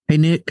Hey,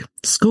 Nick,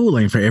 school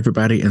ain't for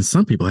everybody, and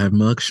some people have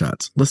mug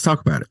shots. Let's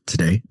talk about it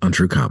today on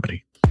True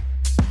Comedy.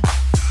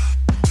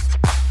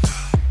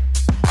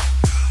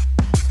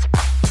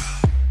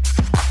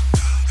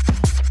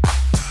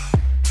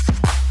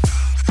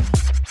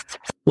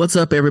 What's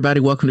up, everybody?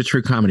 Welcome to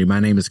True Comedy. My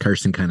name is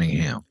Kirsten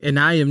Cunningham. And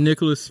I am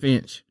Nicholas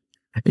Finch.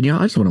 And y'all,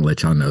 I just want to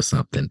let y'all know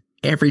something.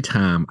 Every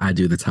time I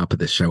do the top of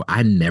the show,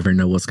 I never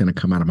know what's going to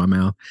come out of my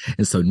mouth.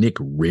 And so Nick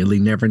really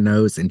never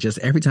knows. And just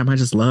every time I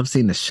just love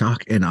seeing the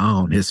shock and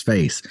awe on his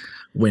face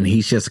when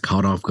he's just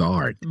caught off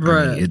guard.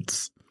 Right. I mean,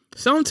 it's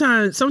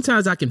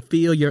sometimes I can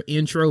feel your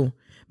intro,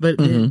 but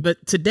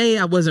today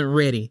I wasn't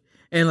ready.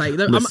 And like,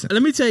 let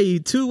me tell you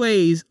 2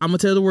 ways. I'm gonna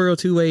tell the world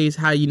 2 ways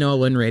how you know I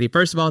wasn't ready.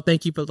 First of all,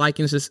 thank you for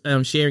liking,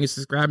 sharing, and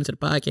subscribing to the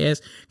podcast.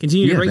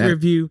 Continue to rate your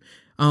review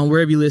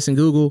wherever you listen: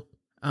 Google,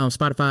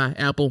 Spotify,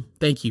 Apple.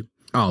 Thank you.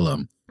 All of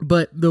them.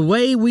 But the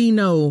way we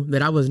know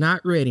that I was not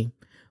ready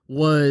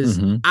was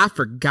I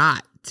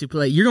forgot to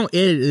play. You're gonna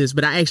edit this,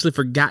 but I actually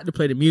forgot to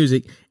play the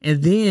music,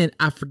 and then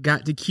I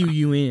forgot to cue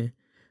you in.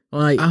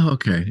 Like, oh,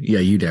 okay, yeah,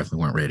 you definitely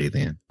weren't ready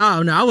then.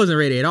 Oh no, I wasn't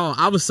ready at all.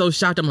 I was so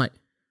shocked. I'm like,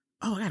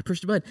 oh, I gotta push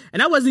the button,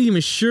 and I wasn't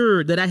even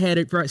sure that I had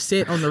it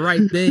set on the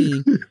right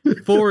thing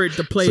for it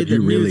to play so the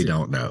you music. really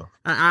don't know.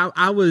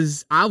 I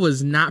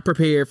was not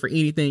prepared for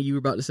anything you were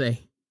about to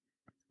say.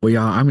 Well,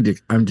 y'all,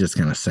 I'm just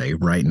gonna say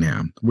right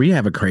now, we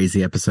have a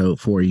crazy episode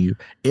for you.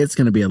 It's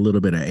gonna be a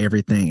little bit of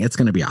everything. It's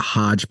gonna be a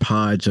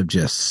hodgepodge of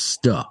just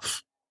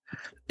stuff.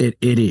 It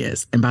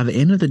is. And by the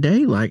end of the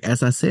day, like,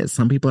 as I said,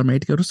 some people are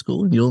made to go to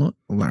school and you'll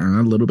learn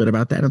a little bit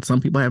about that. And some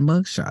people have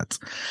mug shots.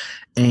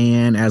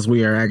 And as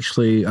we are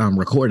actually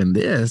recording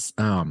this,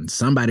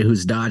 somebody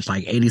who's dodged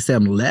like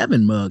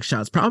 8711 mug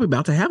shots probably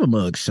about to have a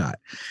mug shot.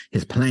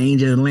 His plane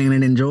just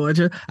landed in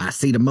Georgia. I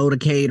see the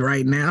motorcade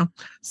right now.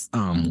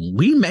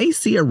 We may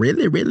see a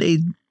really, really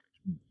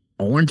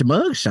orange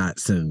mug shot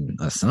soon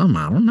or something.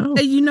 I don't know.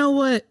 Hey, you know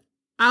what?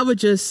 I would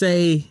just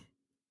say,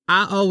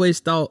 I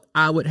always thought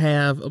I would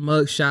have a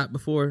mug shot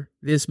before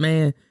this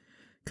man,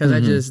 because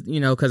I've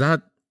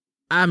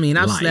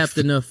slapped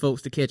enough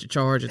folks to catch a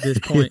charge at this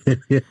point.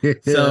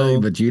 So,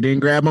 but you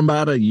didn't grab them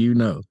by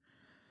the,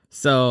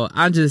 So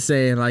I'm just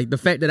saying, like, the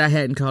fact that I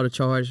hadn't caught a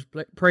charge,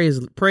 praise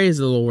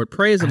the Lord,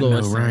 praise the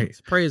Lord, right?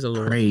 Praise the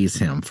Lord, praise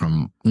Him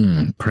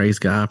praise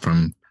God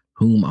from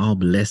whom all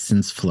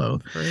blessings flow.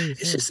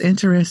 It's just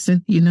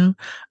interesting,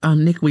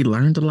 Nick. We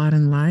learned a lot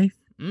in life.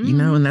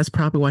 And that's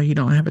probably why he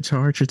don't have a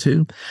charge or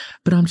two.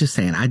 But I'm just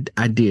saying,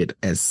 I did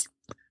as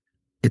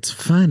it's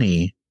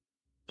funny,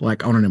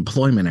 like on an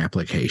employment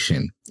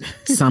application,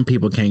 some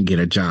people can't get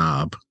a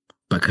job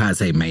because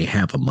they may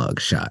have a mug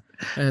shot.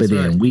 But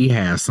then we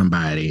have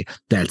somebody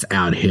that's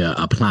out here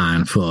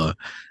applying for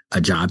a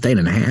job they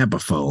didn't have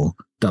before,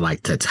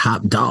 the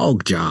top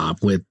dog job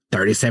with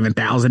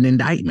 37,000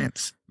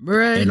 indictments.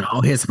 Right. And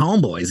all his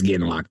homeboys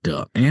getting locked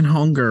up and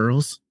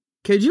homegirls.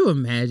 Could you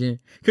imagine?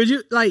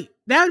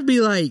 That would be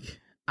like,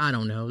 I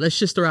don't know. Let's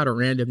just throw out a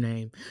random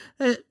name.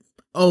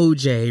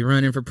 OJ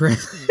running for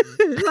president.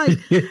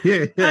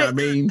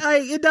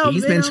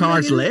 He's been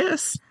charged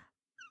less.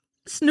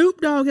 Snoop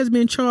Dogg has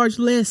been charged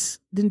less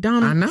than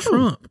Donald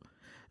Trump.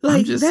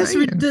 Like, that's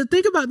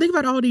think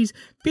about all these.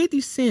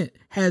 50 Cent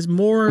has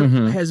more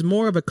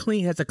of a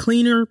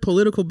cleaner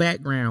political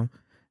background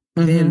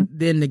than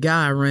the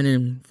guy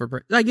running for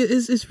president. Like,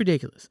 it's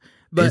ridiculous.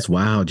 But it's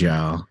wild,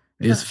 y'all.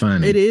 It's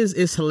funny. It is.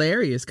 It's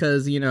hilarious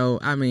because,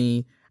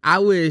 I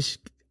wish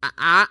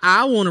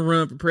I want to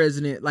run for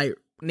president like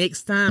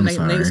next time,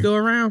 next go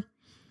around.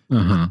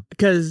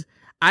 Because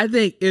I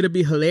think it'll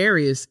be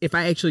hilarious if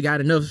I actually got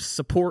enough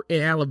support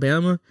in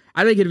Alabama.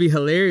 I think it'd be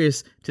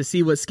hilarious to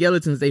see what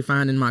skeletons they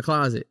find in my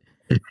closet.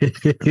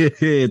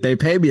 If they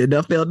pay me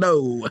enough, they'll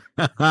know.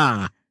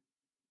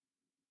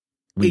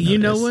 You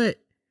know what?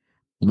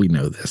 We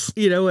know this.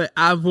 You know what?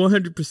 I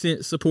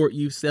 100% support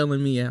you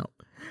selling me out.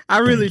 I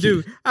really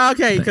do.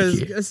 Okay,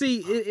 because see,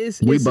 it's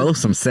both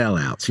some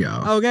sellouts,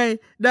 y'all. Okay,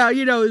 now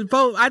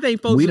I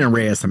think folks. We done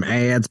read some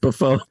ads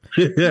before.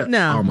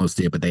 No, almost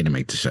did, but they didn't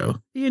make the show.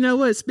 You know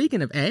what?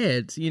 Speaking of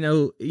ads, you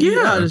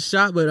got a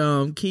shot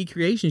with Key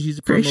Creations. Use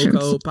the promo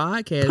code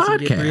podcast and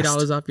get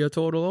 $3 off your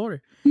total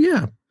order.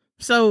 Yeah.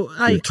 So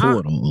your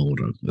total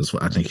order. That's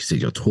what I think you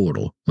said. Your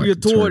total. Like your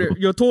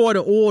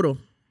total order.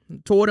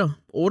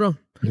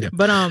 Yeah.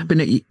 But what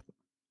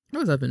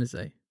was I going to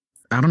say?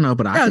 I don't know,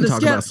 but I can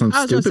talk about some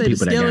stupid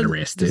people that got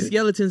arrested. The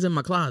skeletons in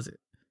my closet.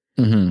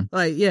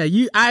 Like, yeah,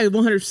 I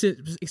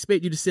 100%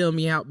 expect you to sell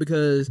me out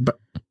because...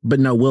 But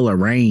no, we'll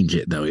arrange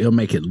it, though. It'll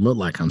make it look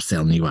like I'm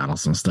selling you out on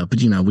some stuff.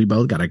 But, we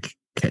both got to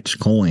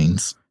catch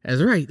coins.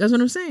 That's right. That's what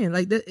I'm saying.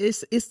 Like,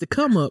 it's the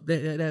come up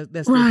that's right.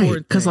 The important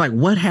thing. Because, like,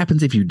 what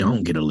happens if you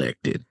don't get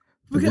elected?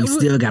 We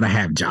still got to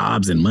have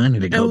jobs and money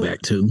to go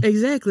back to.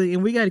 Exactly.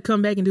 And we got to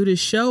come back and do this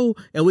show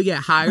and we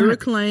got higher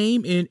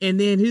acclaim. And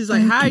then he's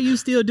like, how are you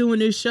still doing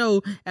this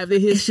show after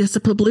his... It's just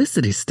a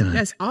publicity stunt.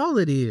 That's all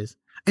it is.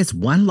 It's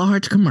one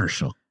large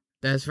commercial.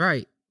 That's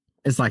right.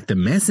 It's like the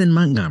mess in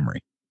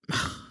Montgomery.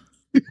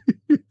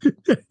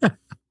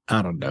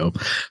 I don't know.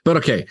 But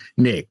okay,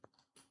 Nick,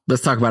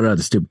 Let's talk about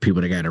other stupid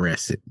people that got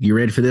arrested. You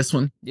ready for this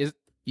one? Yes,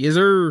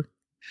 sir.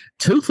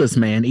 Toothless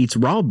man eats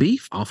raw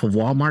beef off of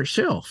Walmart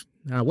shelf.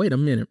 Now, wait a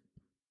minute.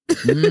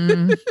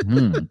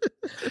 Mm-hmm.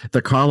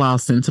 The Carlisle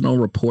Sentinel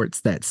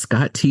reports that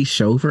Scott T.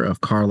 Shover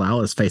of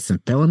Carlisle is facing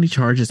felony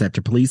charges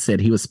after police said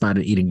he was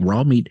spotted eating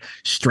raw meat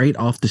straight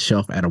off the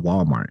shelf at a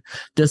Walmart.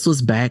 This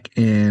was back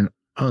in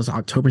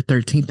October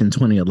 13th in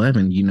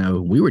 2011. You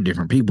know, we were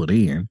different people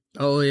then.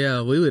 Oh,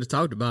 yeah. We would have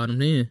talked about him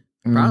then.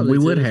 Probably we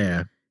would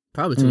have.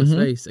 Probably to his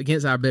face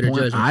against our better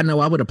judgment. I know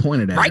I would have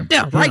pointed at him. Right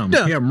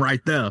there. Him right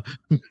there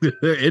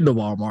in the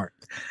Walmart.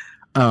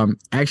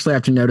 Actually,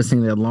 after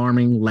noticing the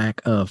alarming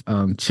lack of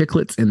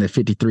chiclets in the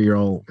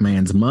 53-year-old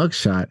man's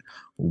mugshot,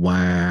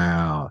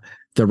 wow.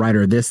 The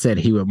writer of this said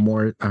he would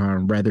more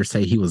rather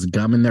say he was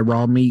gumming the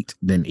raw meat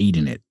than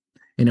eating it.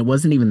 And it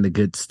wasn't even the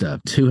good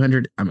stuff.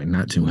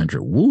 Not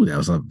 200. Woo, that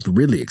was a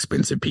really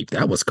expensive peep.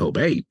 That was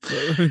Kobe.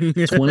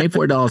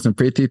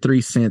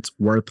 $24.53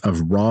 worth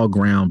of raw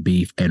ground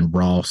beef and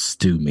raw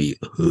stew meat.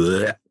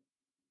 Ugh.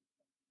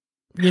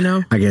 You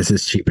know? I guess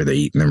it's cheaper than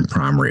eating them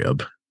prime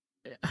rib.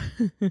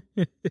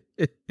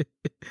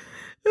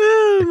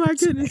 Oh my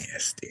goodness.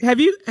 Nasty. Have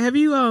you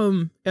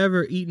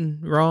ever eaten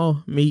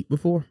raw meat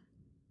before?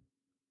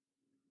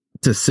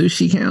 Does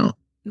sushi count?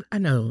 I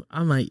know.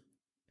 I'm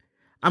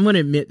gonna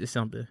admit to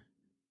something.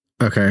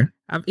 Okay.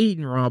 I've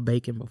eaten raw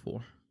bacon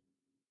before.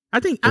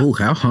 Oh,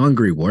 how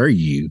hungry were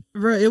you?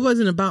 Bro, it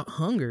wasn't about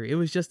hunger. It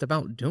was just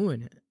about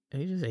doing it.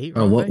 You just ate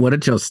raw what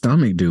did your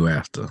stomach do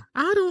after?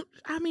 Hell,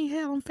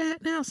 I'm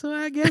fat now, so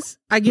I guess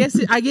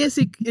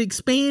it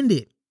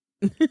expanded.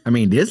 I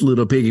mean, this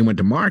little piggy went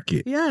to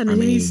market. Yeah,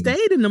 and he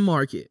stayed in the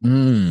market.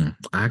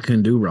 I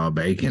couldn't do raw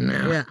bacon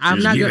now. Yeah,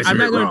 I'm not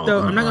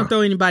gonna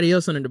throw anybody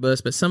else under the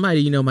bus, but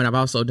somebody might have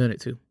also done it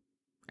too,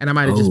 and I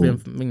might have just been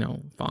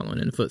following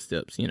in the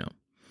footsteps.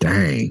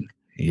 Dang,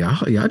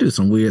 y'all do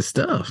some weird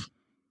stuff.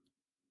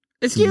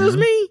 Excuse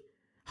me,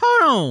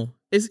 hold on.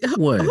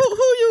 What?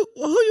 Who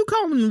you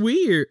calling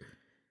weird,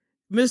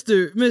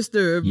 Mister?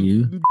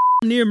 You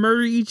near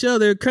murder each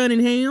other,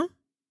 Cunningham.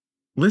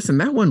 Listen,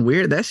 that wasn't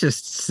weird. That's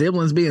just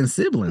siblings being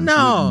siblings.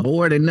 No.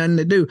 Bored and nothing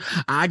to do.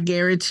 I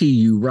guarantee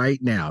you right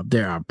now,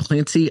 there are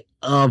plenty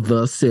of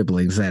the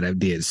siblings that have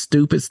did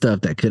stupid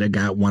stuff that could have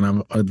got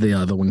one of the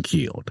other one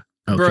killed.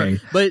 Okay.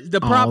 Bruh, but the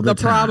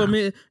problem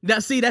is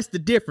that's the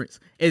difference.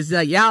 Is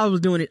that y'all was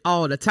doing it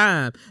all the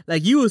time.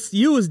 Like you was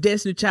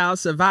Destiny Child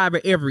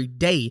Survivor every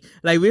day.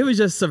 Like we was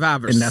just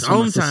Survivor. And that's when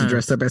my sister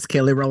dressed up as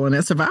Kelly Rowland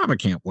at Survivor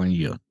Camp one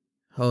year.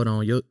 Hold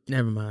on,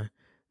 never mind.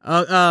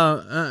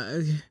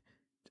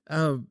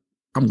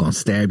 I'm gonna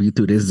stab you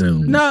through this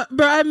Zoom. No,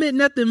 bro, I meant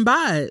nothing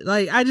by it.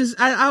 Like I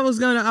was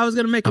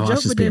gonna make a joke. I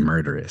was just being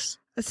murderous.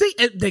 See,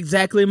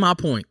 exactly my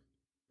point.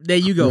 There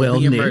you go,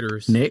 being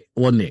murderous. Nick,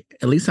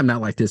 at least I'm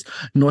not like this.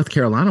 North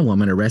Carolina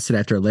woman arrested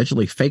after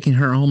allegedly faking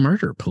her own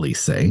murder,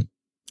 police say.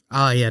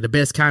 Oh yeah, the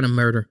best kind of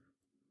murder.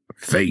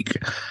 Fake.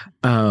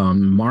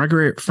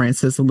 Margaret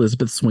Frances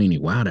Elizabeth Sweeney,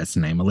 wow, that's the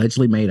name,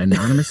 allegedly made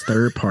anonymous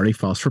third-party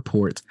false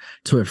reports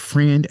to a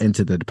friend and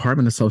to the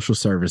Department of Social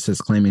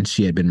Services claiming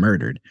she had been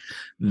murdered.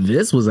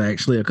 This was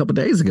actually a couple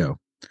days ago.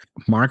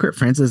 Margaret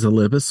Frances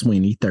Elizabeth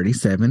Sweeney,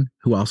 37,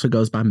 who also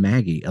goes by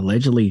Maggie,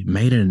 allegedly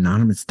made an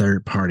anonymous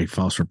third-party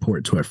false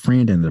report to a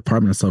friend in the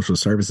Department of Social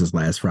Services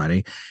last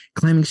Friday,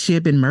 claiming she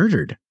had been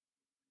murdered.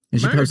 And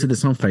she posted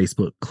this on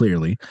Facebook,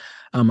 clearly.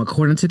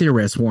 According to the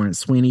arrest warrant,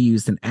 Sweeney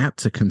used an app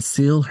to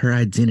conceal her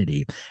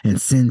identity and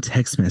send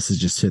text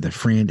messages to the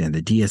friend and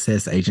the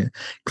DSS agent,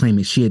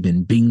 claiming she had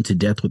been beaten to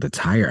death with a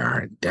tire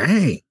iron.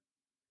 Dang,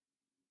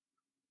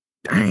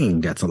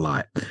 that's a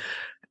lot.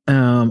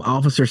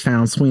 Officers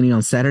found Sweeney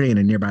on Saturday in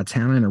a nearby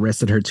town and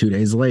arrested her 2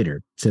 days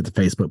later, said the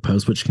Facebook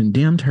post, which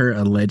condemned her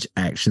alleged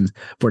actions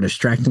for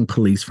distracting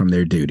police from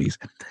their duties.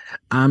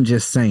 I'm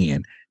just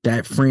saying,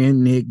 that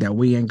friend, Nick, that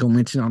we ain't gonna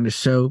mention on the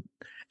show,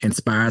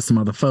 inspired some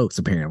other folks,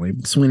 apparently.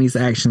 Sweeney's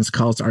actions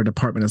caused our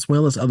department, as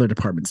well as other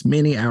departments,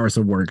 many hours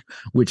of work,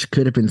 which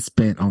could have been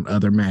spent on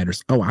other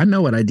matters. Oh, I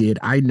know what I did.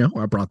 I know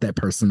I brought that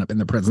person up in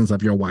the presence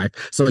of your wife,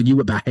 so you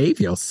would behave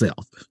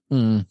yourself.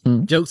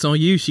 Mm-hmm. Joke's on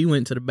you. She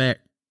went to the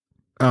back.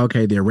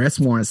 Okay, the arrest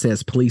warrant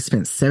says police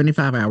spent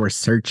 75 hours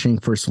searching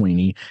for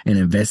Sweeney and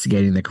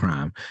investigating the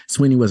crime.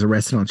 Sweeney was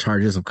arrested on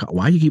charges of...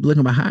 Why you keep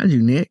looking behind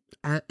you, Nick?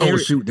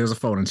 Shoot, there's a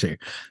folding chair.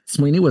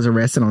 Sweeney was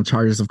arrested on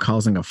charges of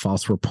causing a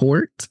false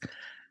report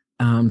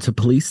to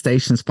police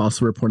stations,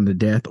 falsely reporting the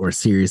death or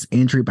serious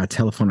injury by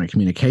telephone or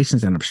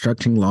communications, and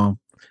obstructing law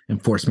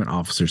enforcement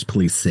officers,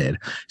 police said.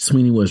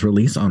 Sweeney was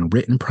released on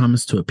written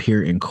promise to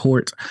appear in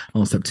court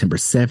on September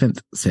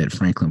 7th, said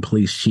Franklin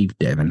Police Chief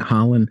Devin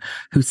Holland,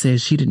 who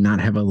says she did not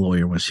have a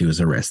lawyer when she was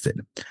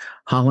arrested.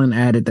 Holland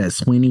added that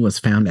Sweeney was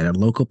found at a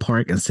local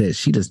park and said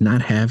she does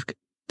not have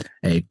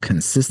a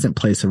consistent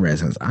place of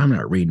residence. I'm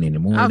not reading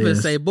anymore. I was going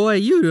to say, boy,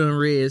 you done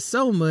read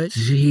so much.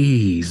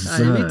 Jesus.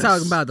 We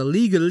talking about the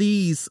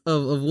legalese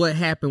of what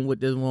happened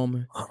with this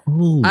woman.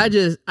 Ooh. I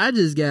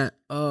just got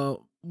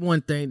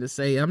one thing to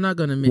say. I'm not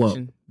going to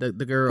mention the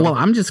girl. Well,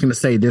 I'm just going to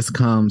say this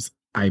comes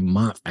a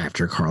month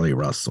after Carly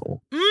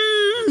Russell.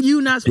 Mm-hmm.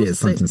 You not supposed did to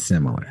something say,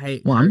 similar.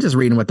 Hey, well, I'm just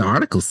reading what the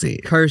article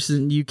said.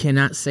 Person, you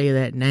cannot say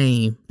that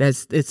name.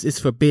 It's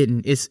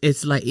forbidden.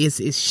 It's like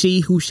it's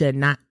she who should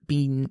not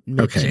be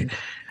mentioned.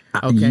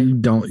 Okay.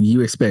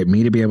 You expect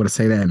me to be able to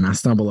say that and I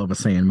stumble over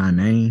saying my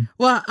name?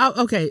 Well,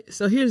 okay.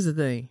 So here's the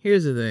thing.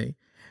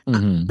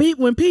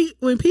 Mm-hmm.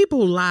 When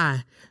people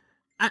lie,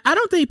 I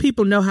don't think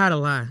people know how to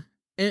lie.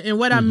 And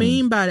what I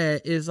mean by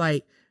that is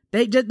like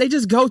they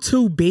just go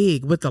too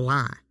big with the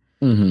lie.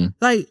 Mm-hmm.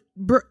 Like,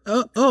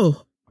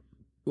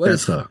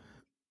 That's her.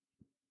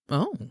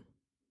 Oh,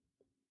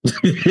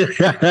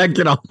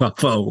 get off my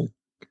phone.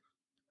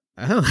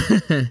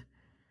 Oh,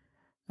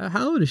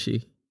 how old is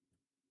she?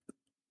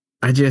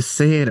 I just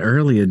said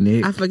earlier,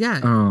 Nick. I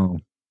forgot.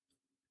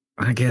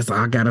 I guess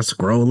I gotta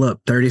scroll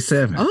up.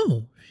 37.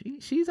 Oh,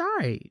 she's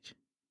our age.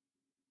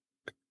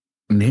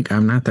 Nick,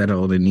 I'm not that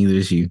old, and neither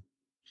is you.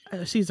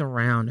 She's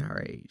around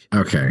our age.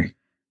 Okay.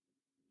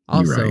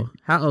 Also,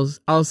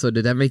 right.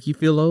 Did that make you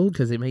feel old?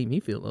 Because it made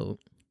me feel old.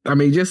 I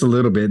mean, just a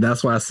little bit.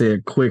 That's why I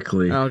said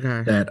quickly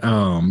that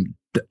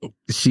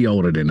she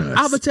older than us.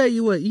 I'm gonna tell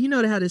you what. You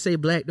know how they say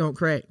black don't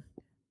crack.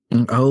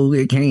 Oh,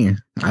 it can.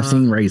 I've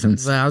seen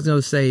raisins. Well, I was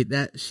gonna say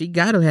that she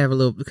got to have a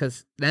little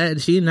because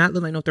that she did not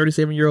look like no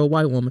 37-year-old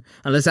white woman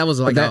unless that was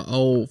like an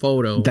old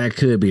photo. That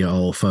could be an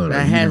old photo.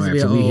 That has to be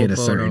an old photo. We hit a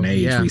certain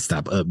age, we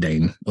stop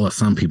updating. Or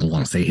some people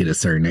want to say hit a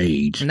certain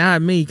age.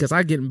 Not me, because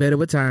I'm getting better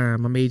with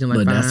time. I'm aging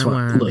like fine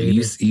wine. Look,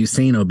 you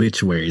seen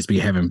obituaries be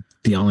having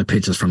the only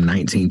pictures from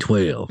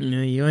 1912. Yeah,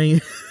 you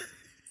ain't.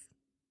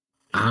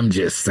 I'm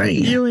just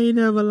saying. You ain't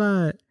never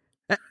lied.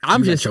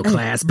 I'm just your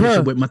class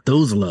picture with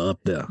Methuselah up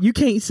there. You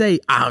can't say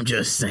I'm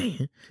just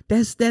saying.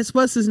 That's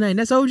what's his name.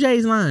 That's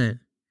OJ's line.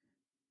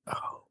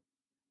 Oh,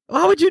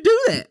 why would you do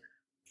that?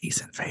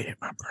 He's invaded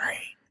my brain.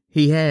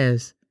 He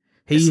has.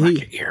 It's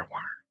like an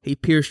earworm. He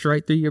pierced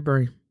right through your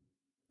brain.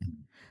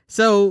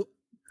 So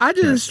I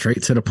just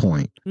straight to the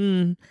point.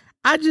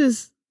 I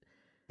just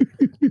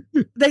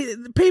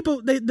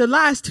the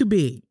lie's too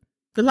big.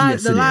 The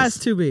lie's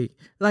too big.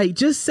 Like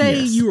just say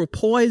you were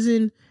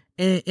poisoned.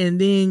 And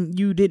then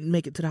you didn't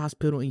make it to the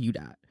hospital and you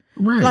died.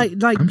 Right.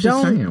 Like I'm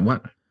just saying,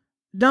 what?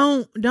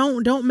 Don't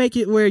make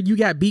it where you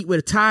got beat with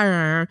a tire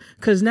iron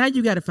because now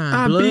you got to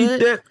find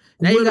blood.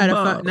 Now you got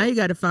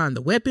to find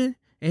the weapon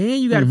and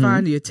you got to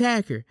find the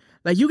attacker.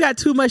 Like you got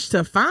too much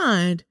to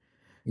find.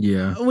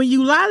 Yeah. When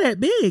you lie that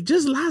big,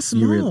 just lie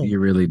small. You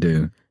really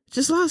do.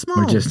 Just lie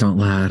small. Or just don't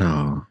lie at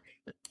all.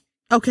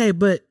 Okay,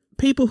 but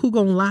people who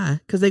gonna lie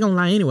because they gonna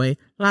lie anyway,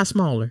 lie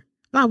smaller.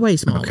 Lie way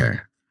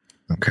smaller.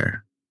 Okay.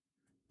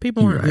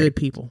 People aren't good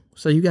people,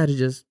 so you got to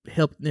just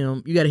help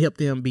them. You got to help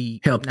them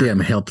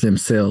help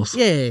themselves.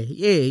 Yeah.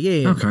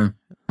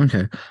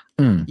 Okay.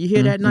 You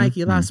hear that,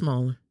 Nike? A lot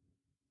smaller.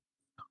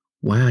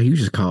 Wow, you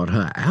just called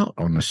her out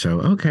on the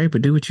show. Okay,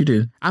 but do what you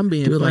do. I'm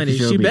being funny.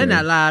 She better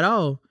not lie at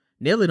all.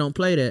 Nelly don't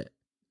play that.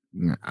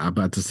 I'm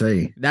about to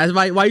say. That's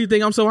why you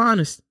think I'm so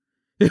honest.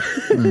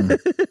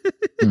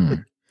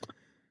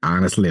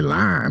 Honestly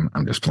lying.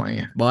 I'm just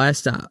playing. Boy,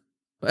 stop.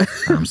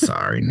 I'm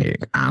sorry,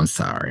 Nick. I'm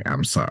sorry.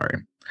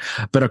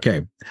 But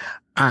okay,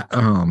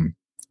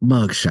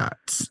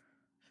 mugshots.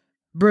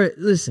 Bruh,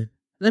 listen.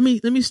 Let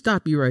me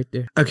stop you right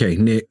there. Okay,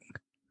 Nick,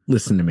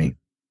 listen to me.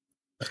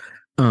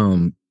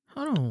 Hold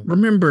on.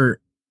 Remember,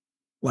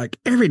 like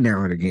every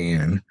now and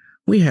again,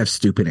 we have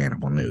stupid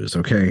animal news.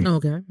 Okay.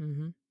 Okay.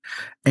 Mm-hmm.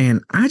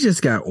 And I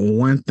just got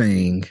one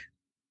thing,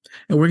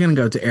 and we're gonna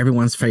go to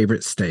everyone's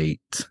favorite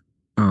state,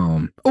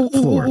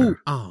 Florida.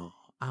 Oh,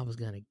 I was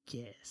gonna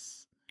guess.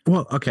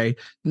 Well, okay,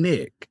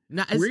 Nick.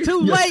 Now it's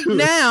too late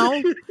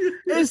now.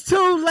 It's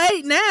too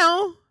late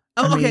now.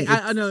 Oh, okay.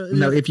 I know.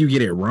 No, if you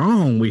get it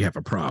wrong, we have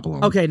a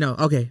problem. Okay, no.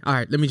 Okay, all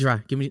right. Let me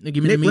try. Give me.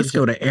 Nick, let's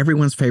go to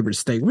everyone's favorite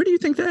state. Where do you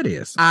think that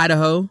is?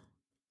 Idaho.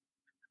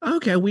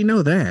 Okay, we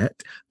know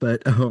that,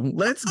 but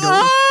let's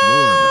go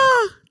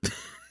to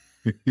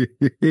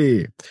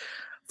Florida.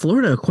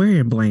 Florida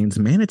aquarium blames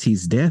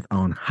manatee's death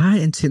on high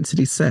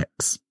intensity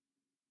sex.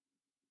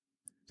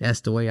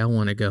 That's the way I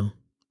want to go.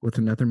 With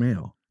another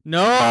male.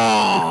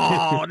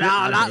 No,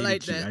 not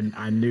like that.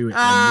 I knew it.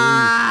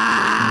 I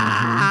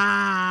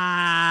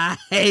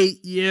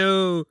hate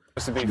you.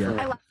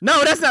 Yeah.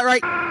 No, that's not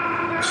right.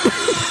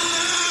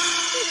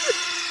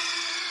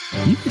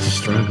 You're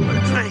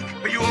struggling. Snake,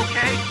 are you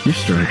okay? You're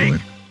struggling.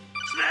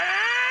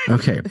 Snake!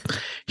 Okay.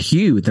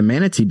 Hugh, the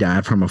manatee,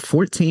 died from a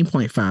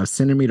 14.5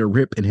 centimeter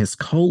rip in his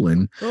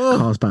colon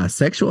caused by a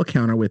sexual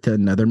encounter with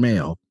another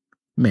male,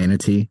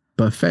 Manatee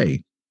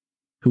Buffet,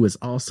 who is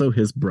also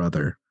his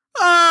brother.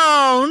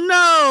 Oh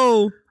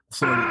no!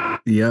 So,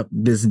 yep,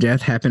 this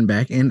death happened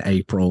back in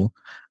April,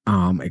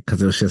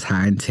 because it was just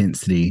high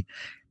intensity.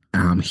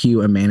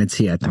 Hugh, a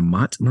manatee at the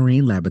Mott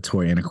Marine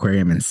Laboratory and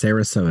Aquarium in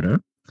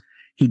Sarasota.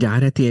 He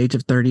died at the age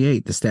of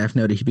 38. The staff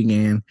noted he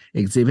began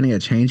exhibiting a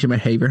change in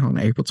behavior on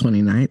April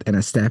 29th, and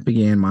a staff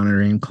began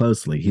monitoring him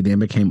closely. He then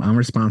became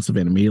unresponsive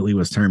and immediately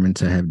was determined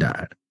to have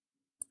died.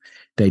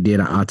 They did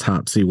an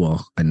autopsy,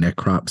 a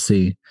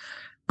necropsy,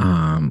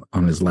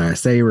 on his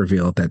last day,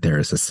 revealed that there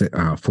is a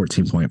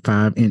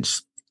 14.5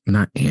 inch,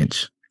 not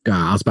inch,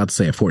 I was about to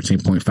say a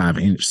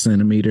 14.5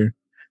 centimeter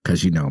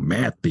because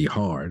math be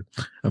hard.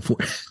 What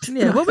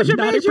was your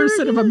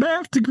 90% of a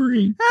math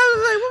degree. I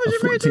was like, what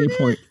was your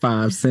major?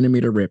 14.5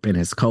 centimeter rip in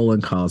his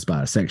colon caused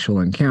by a sexual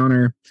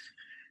encounter.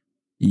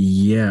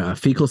 Yeah, a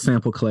fecal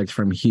sample collected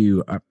from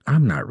Hugh.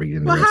 I'm not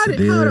reading the rest of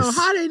this. Hold on.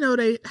 How they know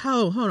they?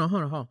 Hold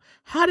on.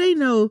 How they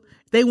know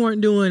they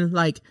weren't doing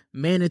like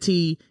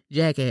manatee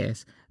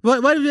jackass?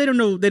 What if they don't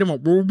know? They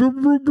don't want.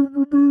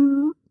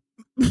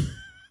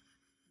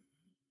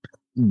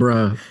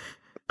 Bruh,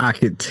 I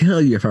could tell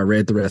you if I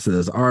read the rest of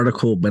this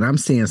article, but I'm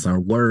seeing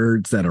some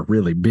words that are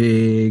really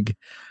big.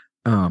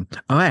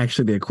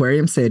 Actually, the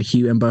aquarium said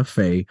Hugh and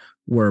Buffet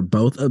were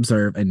both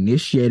observed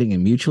initiating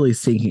and mutually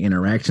seeking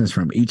interactions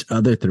from each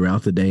other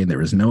throughout the day, and there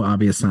was no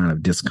obvious sign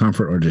of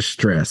discomfort or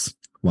distress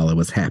while it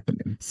was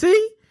happening.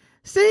 See,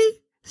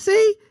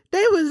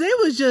 they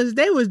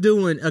was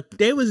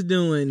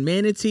doing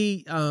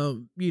manatee,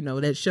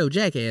 that show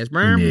Jackass.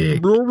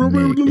 Nick,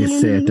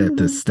 it said that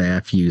the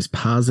staff used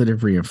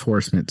positive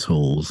reinforcement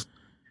tools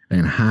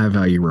and high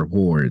value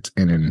rewards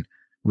and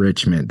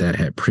enrichment that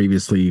had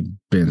previously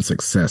been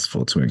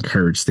successful to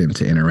encourage them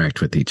to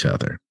interact with each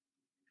other.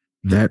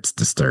 That's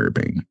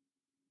disturbing.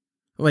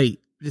 Wait,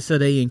 so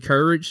they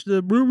encouraged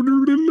the...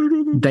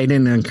 They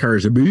didn't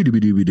encourage the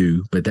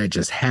boo-doo-doo-doo, but that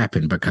just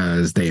happened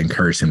because they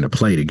encouraged them to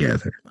play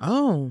together.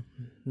 Oh,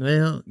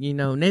 well,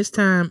 next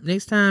time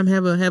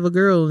have a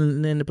girl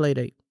and then the play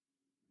date.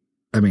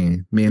 I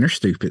mean, men are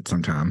stupid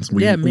sometimes.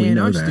 Men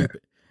are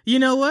stupid. You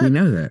know what? We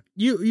know that.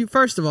 You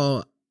first of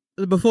all,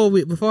 before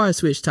I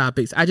switch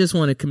topics, I just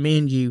want to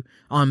commend you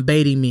on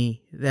baiting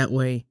me that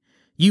way.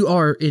 You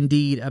are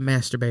indeed a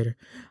masturbator.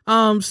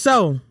 Wow.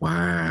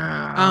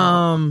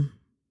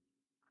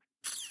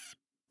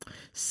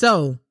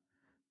 So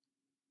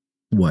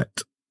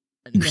what?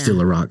 You're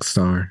still a rock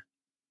star?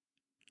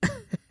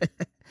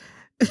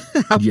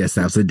 Yes,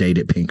 that was a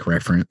Dated Pink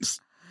reference.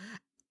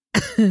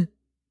 That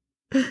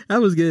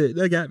was good.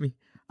 That got me.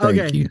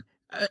 Thank you.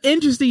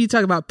 Interesting you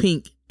talk about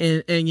Pink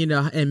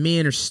and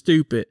men are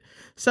stupid.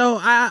 So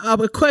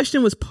a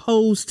question was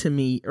posed to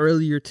me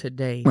earlier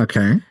today.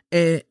 Okay.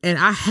 And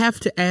I have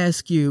to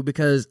ask you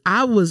because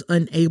I was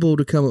unable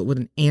to come up with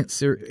an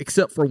answer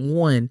except for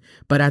one,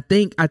 but I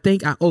think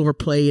I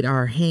overplayed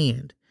our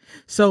hand.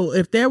 So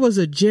if there was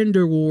a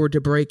gender war to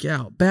break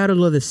out,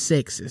 battle of the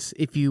sexes,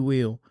 if you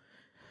will,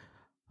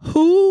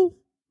 who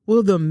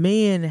will the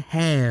man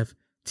have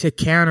to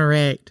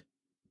counteract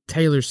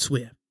Taylor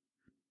Swift?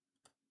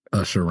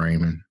 Usher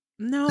Raymond.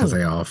 No. Because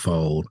they all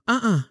fold.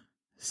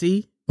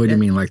 See? What do you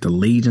mean, like the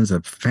legions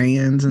of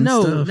fans and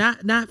stuff? No,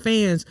 not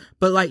fans,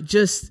 but like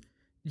just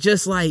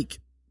like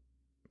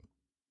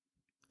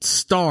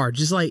star,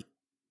 just like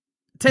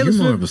Taylor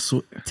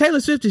Swift.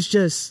 Taylor Swift is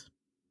just,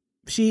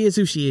 she is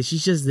who she is.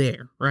 She's just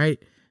there, right?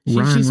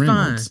 She's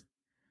fine.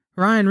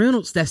 Ryan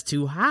Reynolds, that's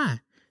too high.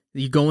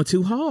 You're going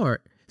too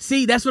hard.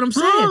 See, that's what I'm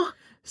saying.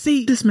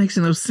 See, this makes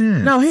no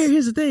sense. No,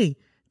 here's the thing.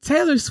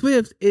 Taylor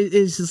Swift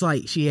is just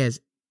like, she has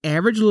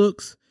average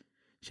looks.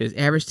 She has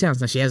average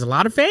talents. Now, she has a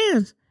lot of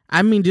fans.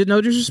 I mean,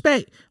 no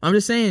disrespect. I'm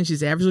just saying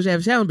she's average looks,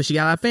 average talent, but she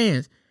got a lot of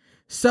fans.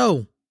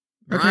 So,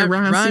 okay,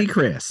 Ryan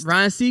Seacrest.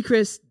 Ryan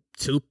Seacrest,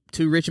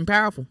 too rich and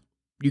powerful.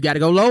 You got to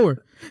go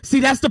lower. See,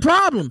 that's the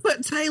problem.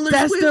 But Taylor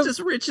Swift is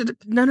rich.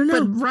 No.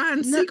 But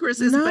Ryan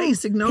Seacrest is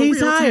basic, no real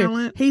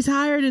talent. He's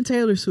higher than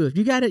Taylor Swift.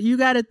 You got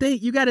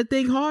to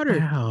think harder.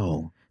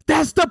 Wow.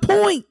 That's the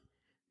point.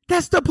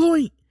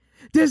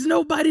 There's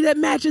nobody that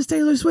matches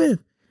Taylor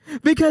Swift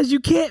because you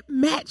can't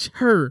match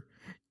her.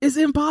 It's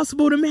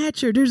impossible to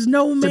match her. There's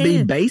no man. To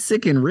be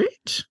basic and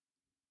rich?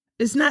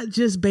 It's not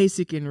just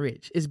basic and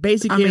rich. It's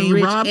basic and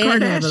rich Rob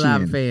and Kardashian. have a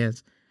lot of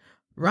fans.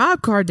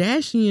 Rob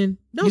Kardashian.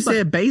 You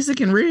said basic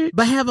and rich?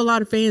 But have a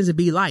lot of fans and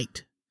be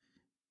liked.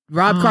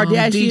 Rob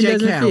Kardashian DJ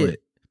doesn't Khaled.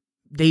 fit.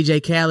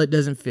 DJ Khaled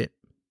doesn't fit.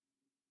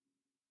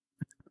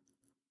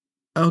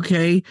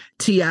 Okay.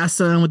 T.I.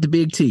 son with the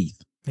big teeth.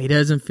 He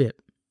doesn't fit.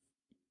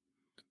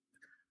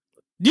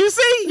 You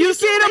see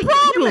the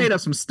problem. You made up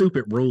some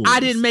stupid rules. I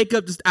didn't make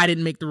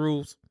the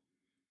rules.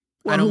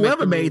 Well,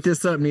 whoever made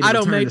this up needs to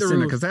return to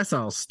sender because that's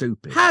all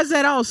stupid. How's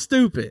that all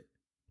stupid?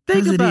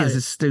 Think about it.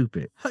 It's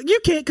stupid. You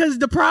can't, because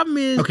the problem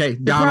is... Okay,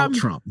 Donald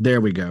Trump.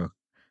 There we go.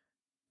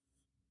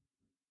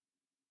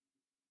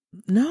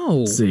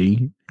 No.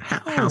 See?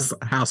 How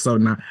so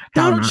not?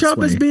 Donald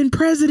Trump has been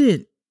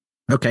president.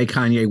 Okay,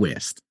 Kanye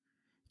West.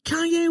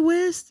 Kanye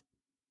West?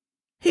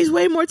 He's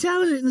way more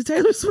talented than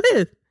Taylor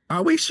Swift.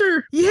 Are we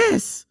sure?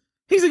 Yes.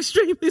 He's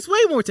way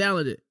more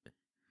talented.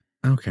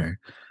 Okay.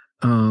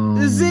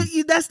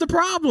 That's the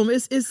problem.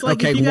 It's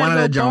like, okay, one of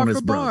the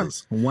Jonas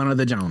Brothers. One of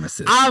the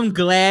Jonases. I'm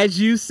glad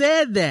you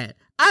said that.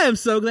 I am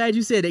so glad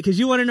you said it, because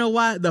you want to know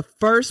why? The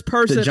first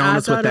person the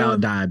Jonas I thought without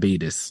of,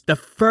 diabetes. The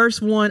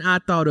first one I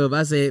thought of,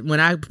 I said,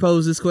 when I was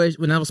posed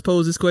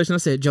this question, I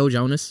said Joe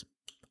Jonas.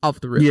 Off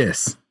the rip.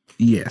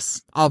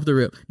 Yes. Off the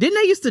rip. Didn't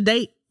they used to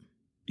date?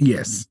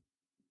 Yes.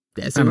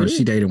 That's I know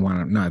she dated one of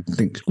them. No, I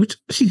think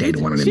she dated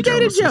one of them. She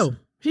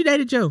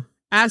dated Joe.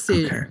 I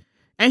said, okay.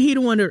 And he the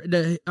one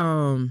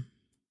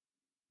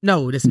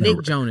No, that's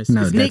Nick Jonas.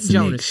 No, it's that's Nick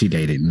Jonas. Nick. She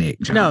dated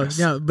Nick Jonas.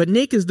 No, but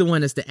Nick is the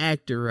one that's the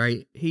actor,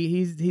 right?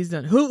 He's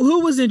done.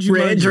 Who was in Jumanji?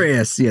 Red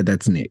dress. Yeah,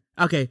 that's Nick.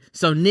 Okay,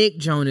 so Nick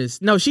Jonas.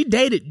 No, she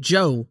dated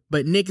Joe,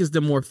 but Nick is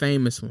the more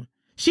famous one.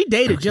 She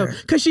dated Joe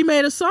because she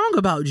made a song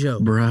about Joe.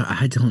 Bruh,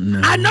 I don't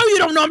know. I know you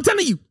don't know. I'm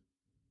telling you.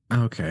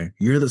 Okay,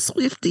 you're the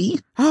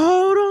Swiftie.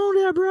 Hold on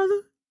there,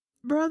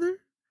 brother.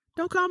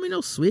 Don't call me no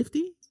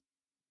Swiftie.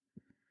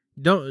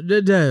 Don't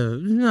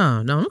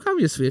call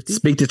me a Swiftie.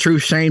 Speak the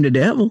truth, shame the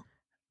devil.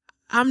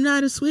 I'm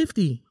not a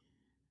Swiftie.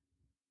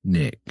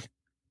 Nick.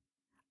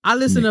 I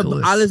listen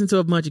to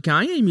a bunch of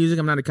Kanye music.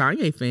 I'm not a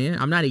Kanye fan.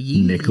 I'm not a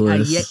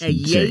Nicholas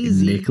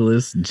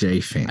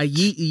J. Finch. A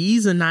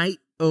Yeezanite.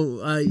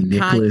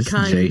 Nicholas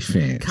J.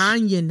 Finch.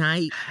 Kanye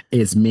night.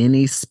 As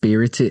many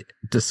spirited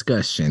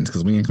discussions,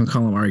 because we ain't gonna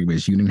call them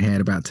arguments, you didn't had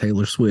about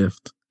Taylor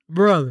Swift.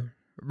 Brother.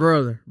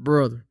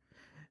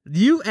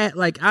 You act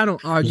like I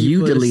don't argue.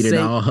 You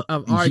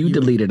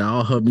deleted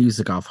all her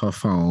music off her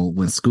phone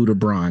when Scooter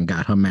Braun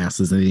got her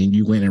masters, and then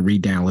you went and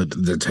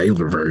re-downloaded the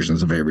Taylor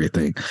versions of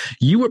everything.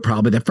 You were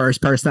probably the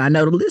first person I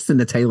know to listen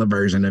to Taylor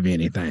version of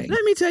anything.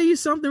 Let me tell you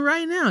something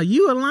right now.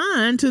 You are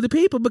lying to the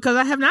people because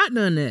I have not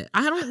done that.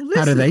 I don't listen.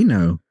 How do they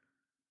know?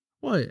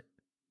 What?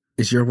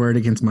 It's your word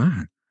against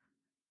mine.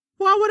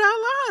 Why would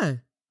I lie?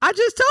 I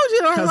just told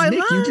you I don't like Nick,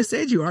 lying. You just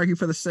said you argue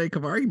for the sake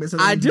of argument. So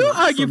I do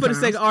argue for the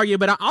sake of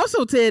argument, but I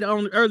also said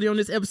early on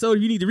this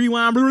episode, you need to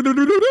rewind.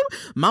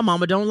 My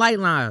mama don't like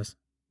lies,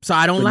 so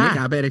I don't lie.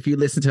 Nick, I bet if you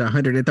listen to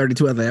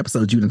 132 other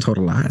episodes, you done told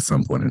a lie at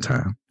some point in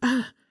time.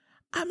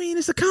 I mean,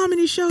 it's a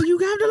comedy show. You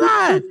got to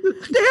lie.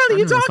 The hell are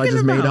you talking about? I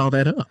just made all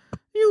that up.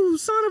 You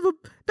son of a...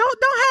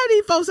 Don't have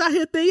these folks out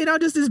here thinking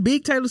I'm just this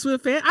big Taylor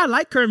Swift fan. I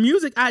like her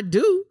music. I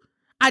do,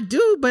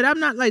 but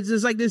I'm not like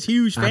just like this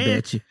huge fan. I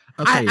bet you.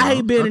 Okay, I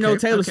ain't been to no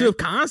Taylor Swift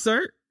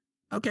concert.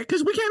 Okay,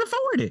 because we can't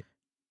afford it.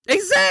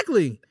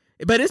 Exactly.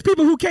 But it's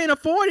people who can't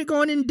afford it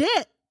going in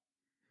debt.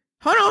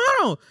 Hold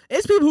on.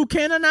 It's people who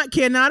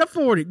cannot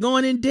afford it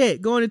going in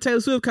debt, going to Taylor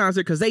Swift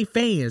concert because they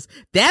fans.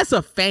 That's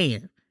a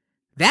fan.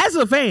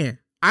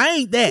 I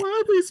ain't that.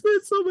 Why we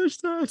spend so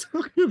much time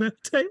talking about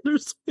Taylor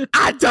Swift?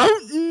 I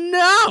don't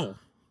know.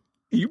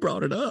 You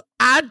brought it up.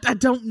 I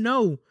don't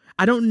know.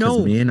 I don't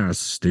know. Men are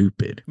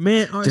stupid.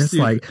 Just stupid.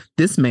 Like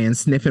this man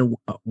sniffing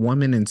a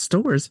woman in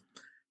stores.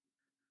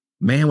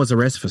 Man was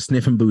arrested for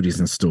sniffing booties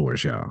in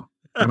stores, y'all.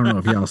 I don't know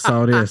if y'all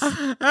saw this.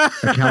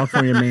 A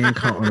California man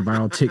caught on a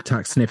viral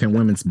TikTok sniffing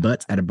women's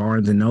butts at a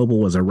Barnes & Noble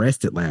was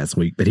arrested last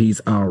week, but he's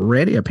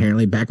already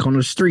apparently back on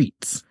the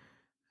streets.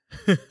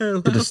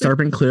 The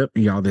disturbing clip,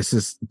 y'all,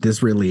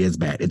 this really is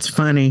bad. It's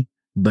funny,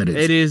 but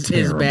it's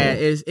bad.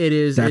 It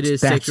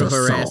is sexual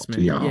assault,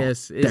 harassment. Y'all.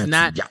 Yes, it's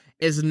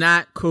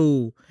not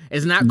cool.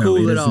 It's not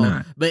cool at all.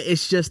 Not. But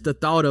it's just the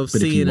thought of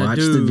seeing a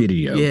dude. The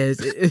video. Yes,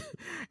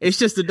 it's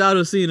just the thought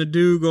of seeing a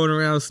dude going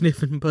around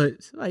sniffing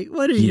butts. Like,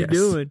 what are you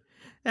doing?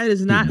 That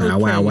is not okay.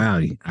 Wow.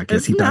 I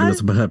guess he thought it was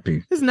a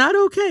puppy. It's not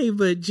okay,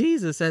 but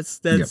Jesus,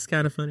 that's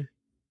kind of funny.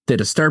 The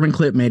disturbing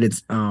clip made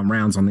its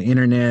rounds on the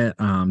internet.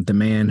 The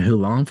man who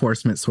law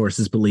enforcement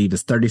sources believe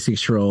is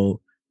 36-year-old.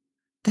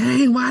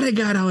 Dang, why they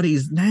got all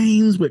these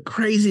names with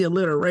crazy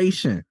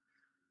alliteration?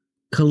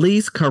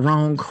 Khalees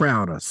Caron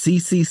Crowder,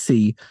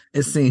 CCC,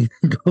 is seen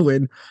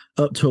going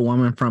up to a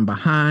woman from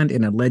behind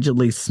and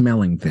allegedly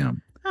smelling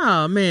them.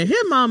 Oh, man,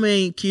 his mama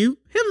ain't cute.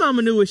 His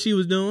mama knew what she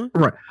was doing.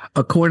 Right.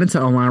 According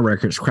to online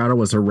records, Crowder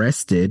was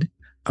arrested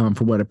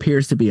for what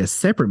appears to be a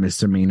separate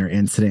misdemeanor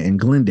incident in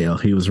Glendale.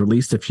 He was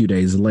released a few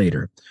days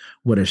later.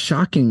 What is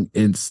shocking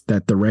is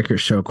that the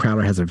records show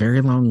Crowder has a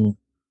very long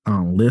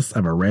list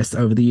of arrests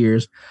over the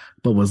years,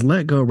 but was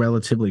let go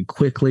relatively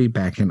quickly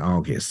back in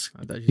August.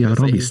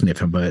 Don't be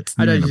sniffing butts.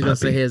 I thought you were going to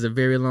say he has a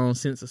very long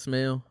sense of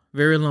smell.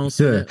 Very long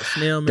smell.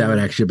 That would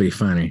actually be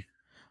funny.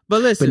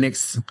 But listen,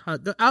 next,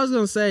 I was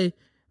going to say,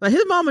 like,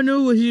 his mama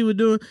knew what she was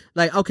doing.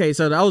 Like, okay,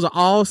 so those are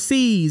all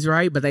C's,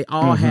 right? But they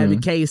all have the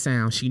K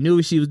sound. She knew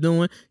what she was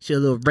doing. She a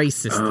little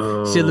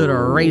racist. She a little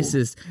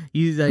racist.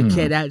 You like,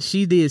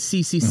 she did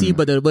CCC,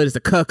 but it's the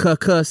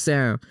cuh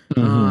sound.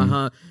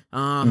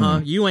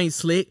 You ain't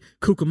slick.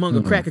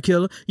 Cucamonga cracker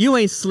killer. You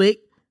ain't slick.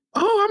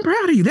 Oh, I'm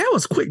proud of you. That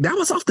was quick. That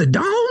was off the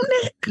dome,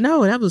 Nick.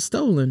 No, that was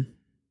stolen.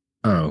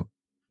 Oh,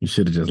 you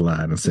should have just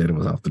lied and said it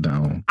was off the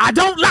dome. I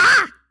don't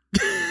lie.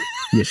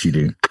 Yes, you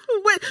do.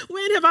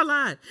 When have I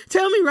lied?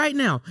 Tell me right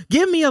now.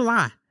 Give me a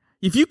lie.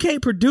 If you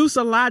can't produce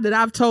a lie that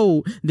I've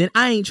told, then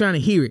I ain't trying to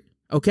hear it.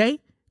 Okay?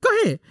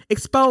 Go ahead.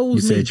 Expose me.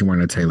 You said you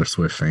weren't a Taylor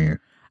Swift fan.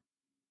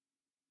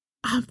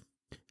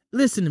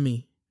 Listen to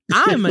me.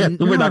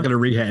 We're not going to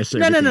rehash it.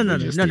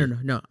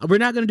 No. We're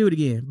not going to do it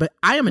again. But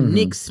I am a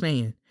Knicks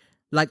fan.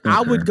 Like, okay.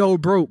 I would go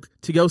broke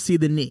to go see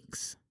the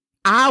Knicks.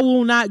 I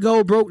will not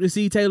go broke to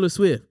see Taylor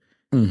Swift.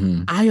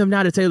 I am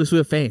not a Taylor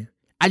Swift fan.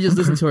 I just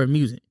listen to her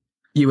music.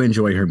 You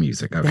enjoy her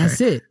music. Okay. That's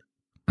it.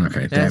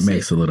 Okay. That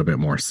makes a little bit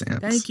more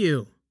sense. Thank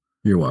you.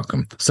 You're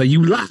welcome. So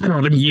you lied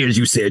all them years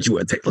you said you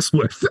were Taylor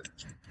Swift.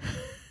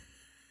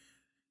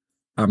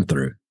 I'm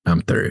through.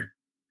 That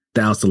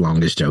was the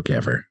longest joke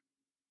ever.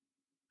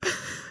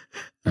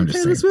 I'm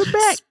just Taylor saying. Swift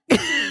back.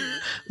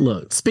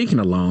 Look, speaking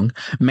of long,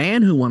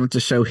 man who wanted to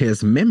show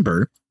his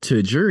member to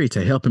a jury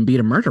to help him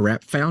beat a murder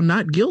rap found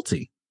not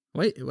guilty.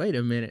 Wait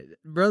a minute,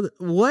 brother.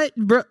 What,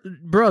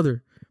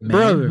 brother?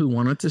 Man who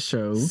wanted to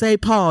show. Say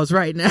pause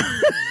right now.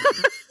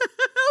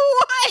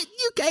 What?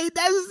 You can't.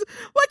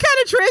 What kind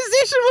of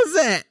transition was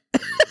that?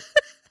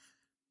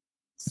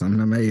 Something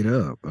I made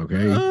up.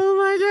 Okay. Oh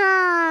my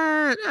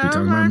god. You're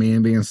talking about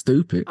men being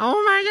stupid.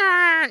 Oh my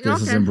god.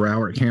 This is in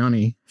Broward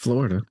County,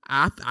 Florida.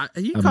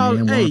 You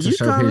calling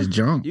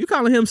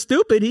him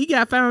stupid? He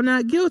got found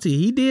not guilty.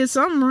 He did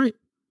something right.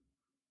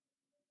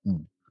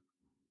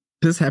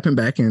 This happened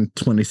back in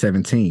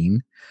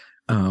 2017.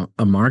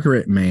 A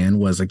Margaret man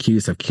was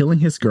accused of killing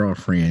his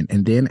girlfriend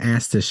and then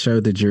asked to show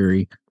the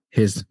jury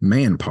his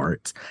man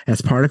parts.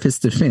 As part of his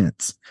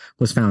defense,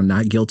 was found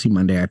not guilty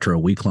Monday after a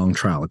week-long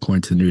trial,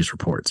 according to the news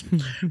reports.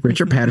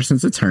 Richard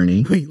Patterson's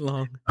attorney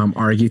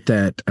argued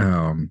that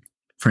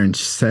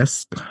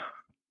Francisca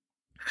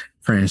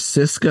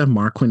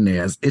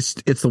Marquinez,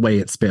 it's the way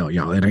it's spelled,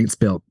 y'all. It ain't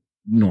spelled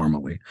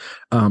normally.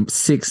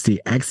 60,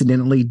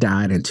 accidentally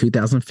died in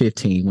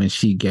 2015 when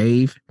she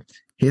gave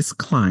his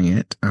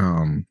client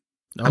a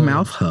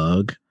mouth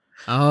hug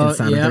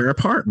inside of their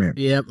apartment.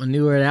 Yep, I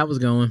knew where that was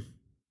going.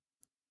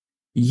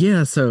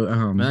 Yeah, so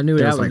I knew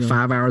there that was like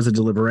 5 hours of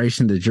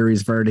deliberation. The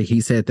jury's verdict,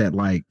 he said that,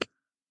 like,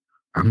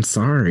 I'm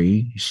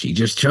sorry, she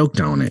just choked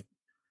on it.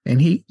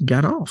 And he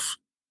got off.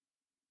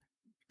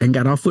 And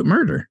got off with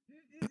murder.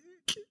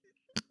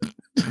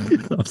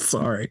 I'm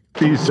sorry.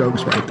 These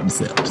jokes write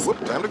themselves.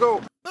 Whoop, time to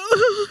go.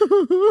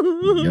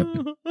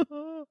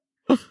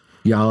 Yep.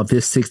 Y'all, if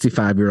this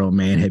 65-year-old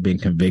man had been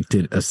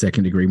convicted of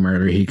second-degree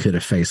murder, he could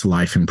have faced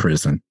life in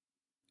prison.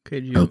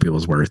 Could you? Hope it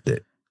was worth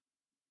it.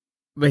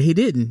 But he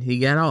didn't. He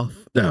got off.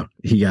 No,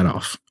 he got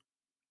off.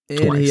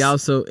 And twice. he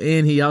also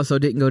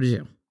didn't go to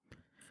jail.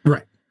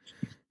 Right.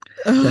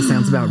 That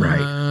sounds about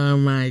right. Oh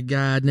my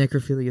God,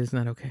 necrophilia is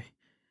not okay.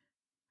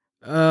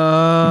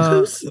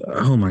 Oh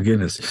my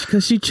goodness.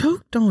 Because she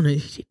choked on it.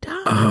 She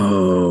died.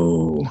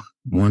 Oh,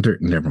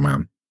 never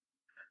mind.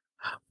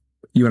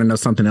 You want to know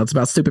something else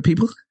about stupid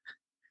people?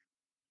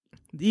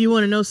 Do you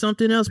want to know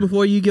something else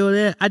before you go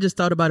there? I just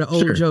thought about an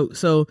old joke.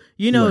 So,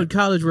 the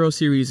College World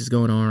Series is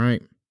going on,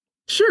 right?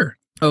 Sure.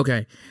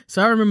 Okay.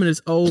 So I remember this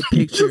old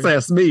picture. Just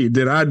ask me,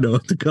 did I know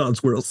the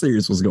College World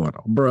Series was going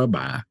on? Bruh,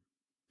 bye.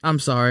 I'm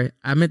sorry.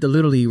 I meant the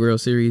Little League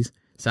World Series.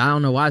 So I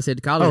don't know why I said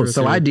the College World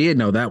Series. I did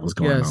know that was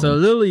going on. Yeah, so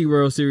Little League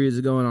World Series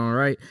is going on,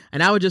 right?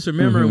 And I would just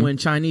remember when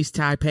Chinese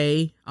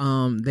Taipei,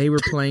 they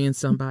were playing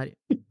somebody.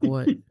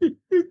 What?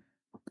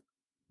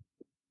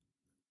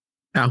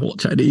 I want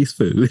Chinese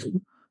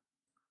food.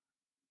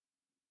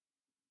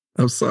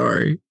 I'm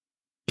sorry.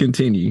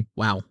 Continue.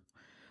 Wow.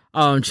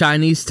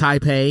 Chinese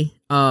Taipei.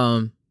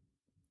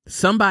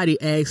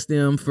 Somebody asked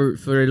them for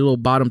their little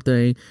bottom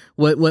thing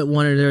what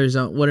one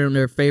of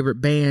their favorite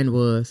band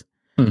was.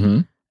 Mm-hmm.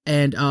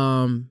 And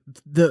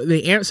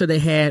the answer they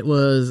had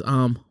was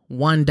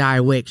One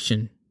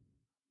Direction.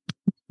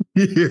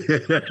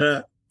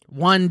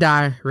 One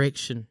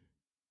Direction.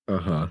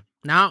 Uh-huh.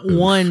 Not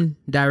One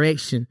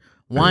Direction.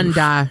 One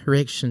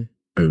Direction.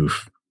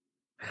 Oof.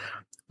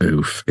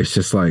 It's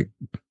just like,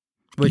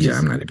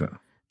 I'm not even.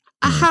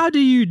 How do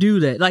you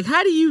do that? Like,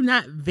 how do you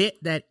not vet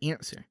that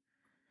answer?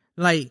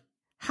 Like,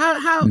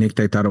 how? Nick,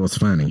 they thought it was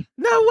funny.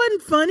 No, it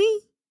wasn't funny.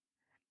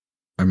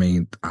 I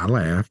mean, I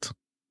laughed.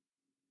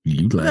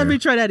 You laughed. Let me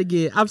try that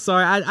again. I'm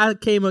sorry. I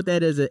came up with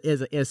that as a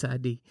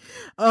SID.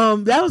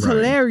 That was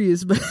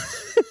hilarious, but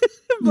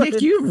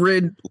Nick, you've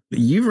read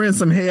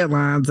some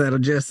headlines that are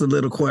just a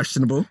little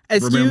questionable.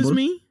 Excuse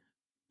me?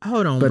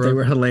 Hold on, but they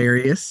were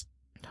hilarious.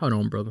 Hold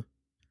on, brother.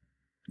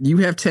 You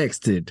have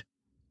texted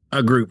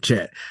a group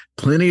chat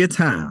plenty of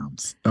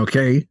times,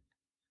 okay?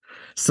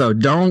 So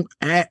don't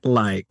act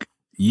like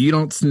you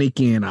don't sneak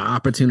in an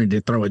opportunity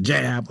to throw a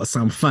jab or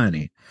something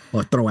funny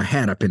or throw a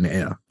hat up in the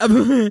air.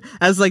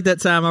 That's like that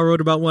time I wrote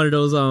about one of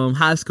those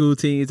high school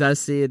teams. I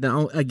said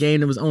a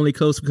game that was only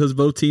close because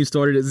both teams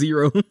started at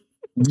 0.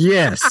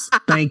 Yes,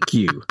 thank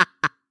you.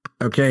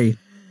 Okay,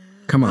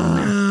 come on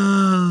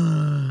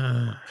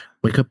now.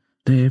 Wake up,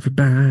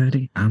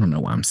 everybody. I don't know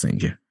why I'm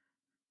singing.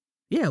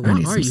 Yeah, why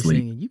are you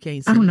singing? You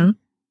can't sing.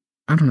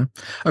 I don't know.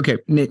 Okay,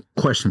 Nick,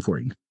 question for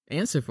you.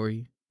 Answer for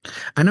you.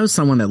 I know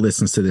someone that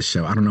listens to this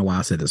show. I don't know why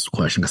I said this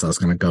question because I was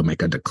going to go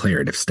make a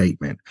declarative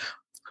statement.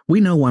 We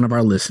know one of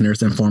our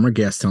listeners and former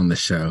guest on the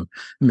show,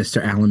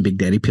 Mr. Alan Big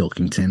Daddy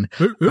Pilkington,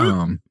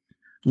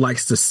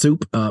 likes to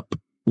soup up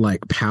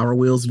like Power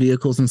Wheels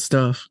vehicles and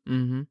stuff.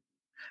 Mm-hmm.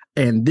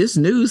 And this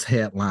news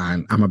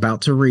headline I'm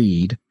about to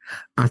read,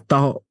 I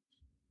thought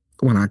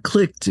when I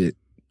clicked it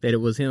that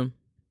it was him.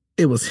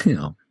 It was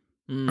him.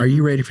 Mm-hmm. Are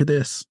you ready for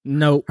this?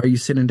 No. Are you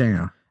sitting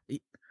down?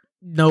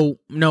 No,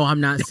 I'm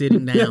not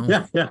sitting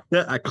down.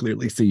 I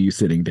clearly see you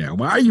sitting down.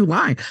 Why are you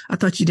lying? I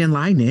thought you didn't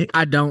lie, Nick.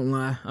 I don't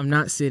lie. I'm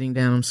not sitting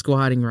down. I'm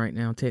squatting right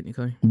now,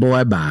 technically.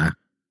 Boy, bye.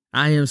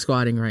 I am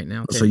squatting right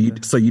now. So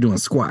you doing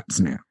squats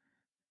now?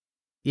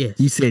 Yes.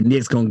 You said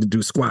Nick's going to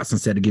do squats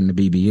instead of getting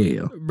the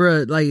BBL.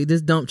 Bruh, like,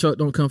 this dump truck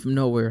don't come from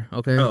nowhere,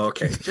 okay? Oh,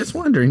 okay. Just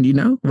wondering,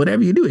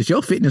 whatever you do, it's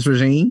your fitness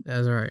regime.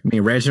 That's right. I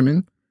mean,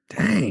 regimen.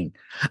 Dang,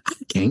 I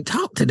can't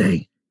talk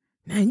today.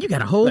 Man, you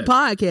got a whole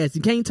podcast.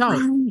 You can't talk.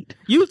 Right.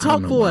 You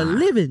talk for a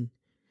living.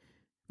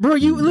 Bro,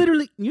 you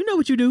literally, you know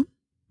what you do.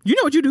 You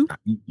know what you do.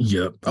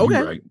 Yep. Okay.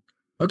 You're right.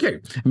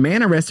 Okay.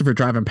 Man arrested for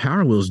driving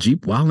Power Wheels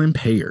Jeep while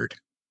impaired.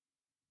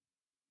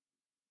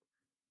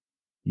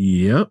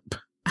 Yep.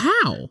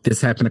 How?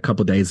 This happened a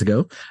couple days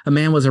ago. A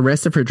man was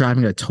arrested for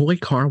driving a toy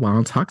car while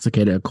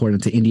intoxicated, according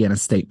to Indiana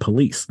State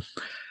Police.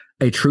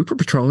 A trooper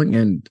patrolling,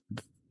 and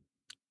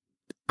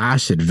I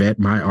should vet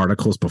my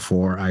articles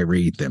before I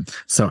read them.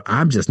 So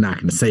I'm just not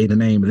going to say the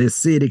name of this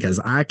city because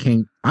I'm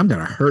going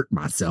to hurt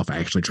myself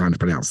actually trying to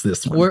pronounce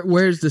this one.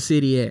 Where's the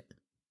city at?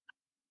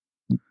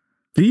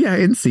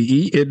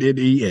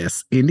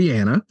 Vincennes,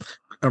 Indiana.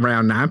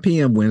 Around 9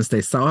 p.m. Wednesday,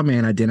 saw a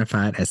man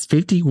identified as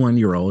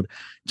 51-year-old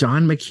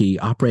John McKee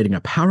operating a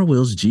Power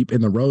Wheels Jeep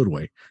in the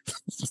roadway.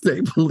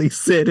 State police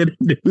said in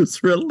a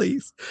news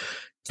release.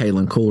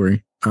 Kaylin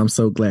Corey, I'm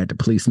so glad the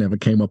police never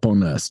came up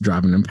on us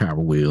driving them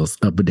Power Wheels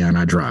up and down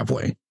our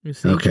driveway.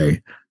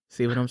 Okay.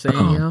 See what I'm saying,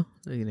 y'all?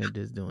 Look at that,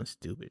 just doing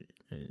stupid.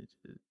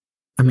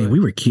 I mean, we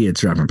were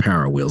kids driving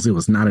Power Wheels. It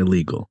was not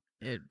illegal.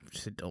 It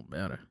don't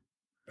matter.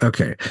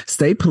 Okay.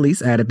 State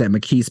police added that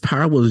McKee's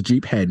Power Wheels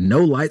Jeep had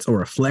no lights or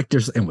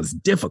reflectors and was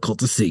difficult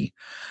to see.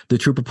 The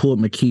trooper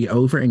pulled McKee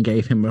over and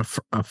gave him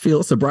a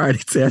field sobriety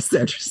test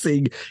after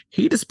seeing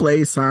he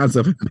displayed signs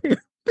of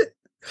impairment.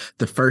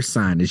 The first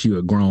sign is you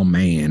a grown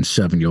man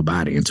shoving your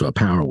body into a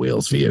Power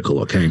Wheels vehicle,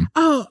 okay?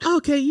 Oh,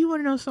 okay. You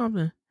want to know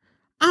something?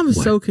 I'm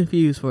so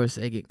confused for a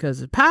second because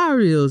the Power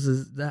Wheels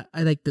is the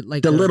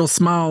little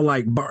small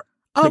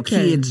the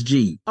kids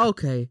Jeep.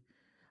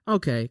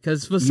 Okay,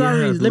 because for some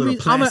reason,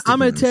 I'm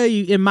gonna tell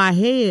you. In my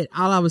head,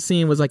 all I was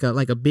seeing was like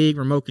a big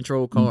remote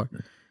control car.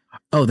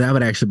 Oh, that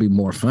would actually be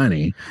more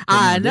funny.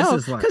 I know,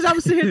 because I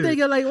was sitting here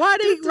thinking, like, why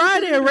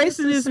are they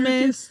arresting this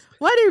man?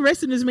 Why are they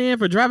arresting this man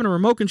for driving a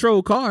remote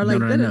control car? Like,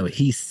 no.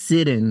 He's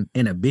sitting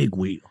in a big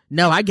wheel.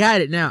 No, I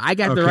got it now. I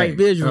got the right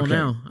visual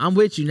now. I'm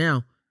with you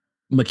now.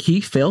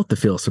 McKee failed the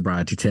field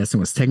sobriety test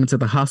and was taken to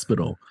the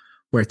hospital,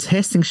 where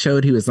testing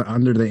showed he was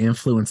under the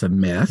influence of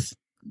meth,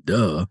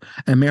 and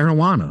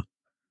marijuana.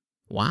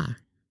 Why?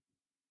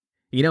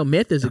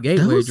 Meth is a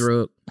gateway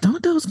drug.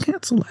 Don't those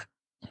cancel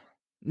it?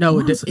 No,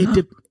 listen,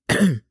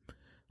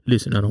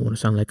 I don't want to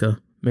sound like a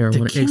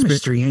marijuana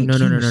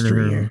expert.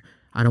 No.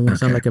 I don't want to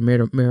sound like a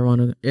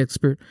marijuana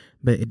expert,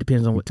 but it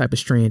depends on what type of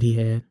strand he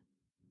had.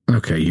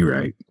 Okay, you're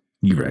right.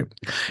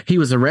 He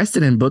was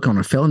arrested and booked on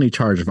a felony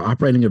charge of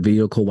operating a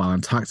vehicle while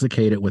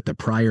intoxicated with a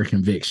prior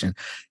conviction.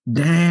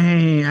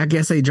 Dang, I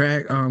guess they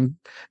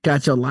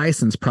got your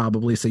license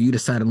probably, so you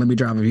decided, let me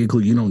drive a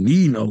vehicle you don't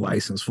need no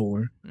license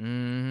for.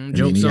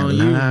 Jokes on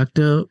you. Locked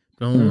up.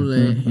 Don't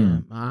let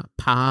him, my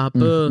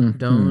papa,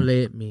 don't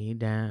let me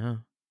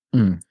down.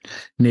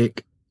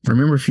 Nick,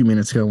 remember a few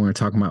minutes ago when we were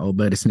talking about old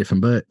buddy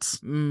sniffing butts?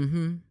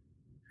 Mm-hmm.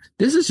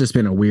 This has just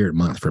been a weird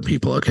month for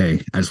people,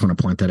 okay? I just want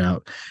to point that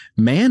out.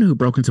 Man who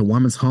broke into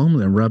woman's home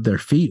and rubbed their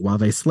feet while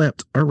they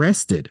slept,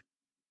 arrested.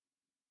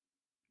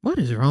 What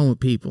is wrong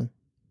with people?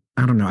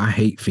 I don't know. I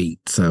hate feet,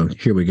 so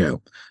here we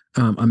go.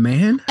 A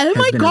man. Oh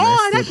my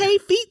God, I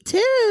hate feet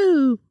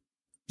too.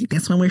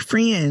 That's when we're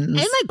friends. Oh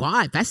my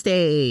God,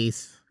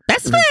 besties.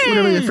 Best friends.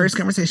 Whatever the first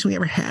conversation we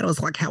ever had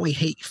was like how we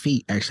hate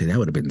feet. Actually, that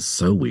would have been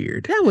so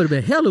weird. That would have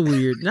been hella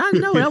weird. I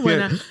know that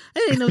wasn't.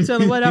 I ain't no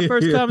telling what our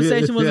first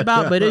conversation was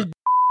about, but it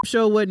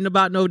show wasn't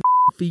about no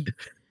feet.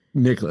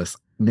 Nick,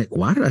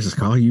 why did I just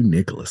call you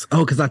Nicholas?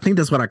 Oh, because I think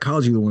that's what I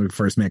called you when we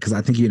first met, because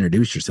I think you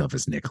introduced yourself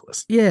as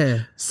Nicholas.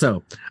 Yeah.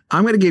 So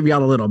I'm going to give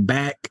y'all a little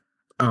back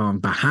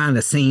behind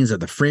the scenes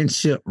of the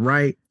friendship,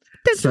 right?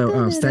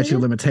 So statute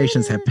of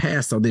limitations have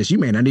passed on this. You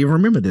may not even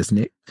remember this,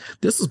 Nick.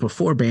 This was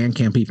before band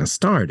camp even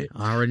started.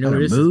 I already know I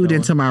this. Moved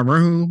into my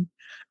room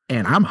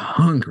and I'm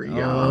hungry,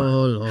 y'all.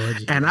 Oh,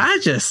 Lord. And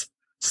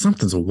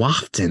something's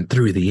wafting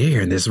through the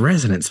air in this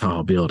residence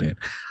hall building.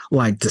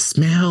 Like the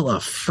smell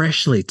of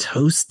freshly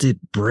toasted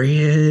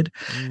bread.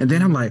 And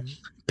then I'm like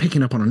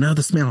picking up on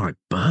another smell like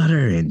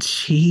butter and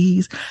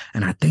cheese.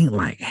 And I think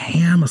like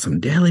ham or some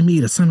deli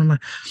meat or something.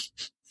 Like,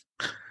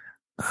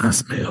 I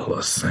smell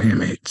a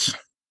sandwich.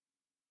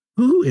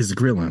 Who is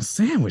grilling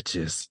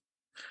sandwiches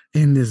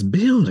in this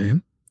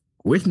building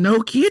with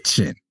no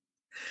kitchen?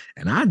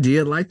 And I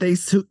did like they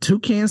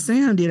Toucan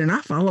Sam did, and I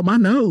followed my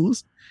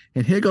nose.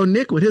 And here go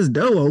Nick with his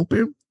dough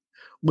open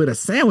with a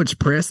sandwich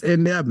press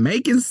and they're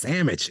making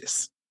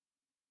sandwiches.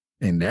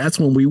 And that's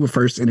when we were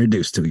first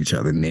introduced to each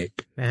other,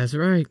 Nick. That's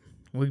right.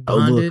 We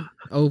bonded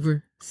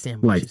over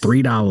sandwiches. Like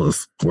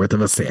 $3 worth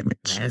of a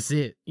sandwich. That's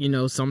it.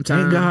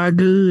 Sometimes. Ain't God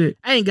good?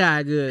 Ain't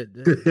God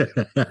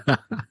good.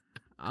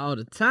 All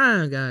the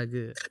time, God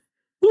good.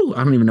 Woo,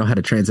 I don't even know how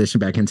to transition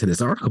back into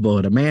this article,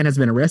 but a man has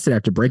been arrested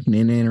after breaking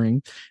and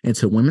entering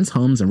into women's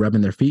homes and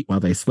rubbing their feet while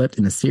they slept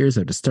in a series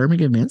of disturbing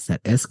events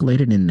that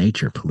escalated in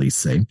nature, police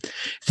say.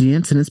 The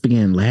incidents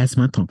began last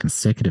month on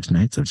consecutive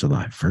nights of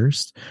July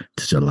 1st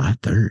to July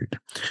 3rd,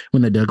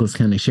 when the Douglas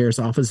County Sheriff's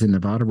Office in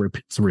Nevada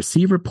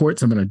received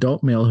reports of an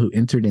adult male who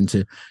entered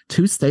into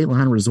 2 State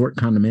Line Resort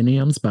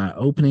condominiums by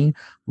opening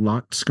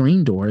locked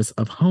screen doors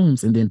of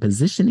homes and then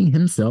positioning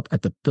himself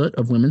at the foot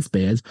of women's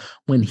beds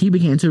when he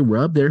began to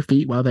rub their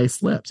feet while they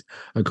slept,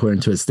 according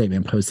to a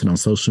statement posted on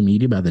social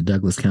media by the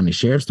Douglas County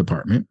Sheriff's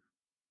Department.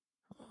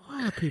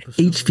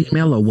 Each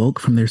female awoke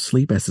from their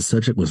sleep as the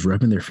subject was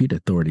rubbing their feet,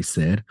 authorities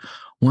said.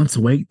 Once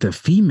awake, the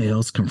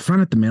females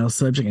confronted the male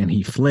subject and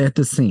he fled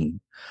the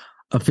scene.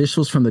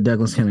 Officials from the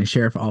Douglas County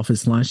Sheriff's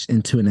Office launched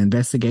into an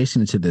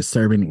investigation into the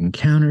disturbing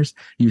encounters.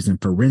 Using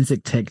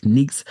forensic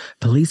techniques,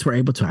 police were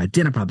able to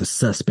identify the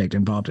suspect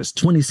involved as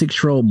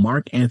 26-year-old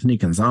Mark Anthony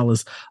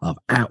Gonzalez of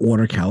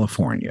Atwater,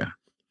 California.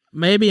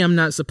 Maybe I'm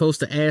not supposed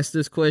to ask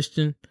this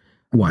question.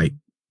 White.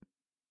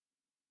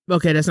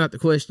 Okay, that's not the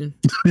question.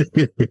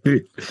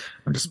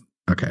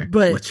 Okay.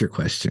 But what's your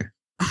question?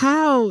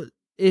 How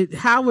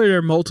were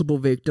there multiple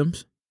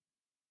victims?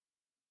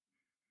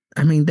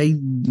 I mean, they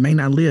may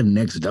not live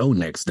next door.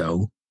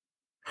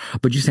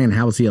 But you're saying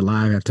how was he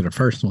alive after the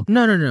first one?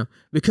 No.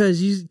 Because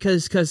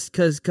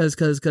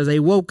they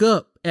woke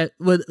up at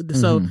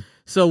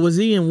so was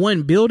he in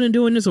one building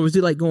doing this, or was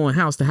he like going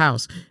house to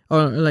house,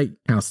 or like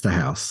house to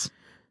house?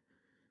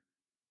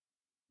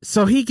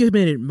 So he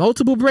committed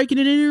multiple breaking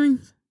and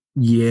enterings?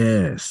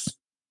 Yes.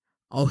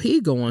 Oh, he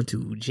going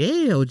to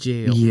jail.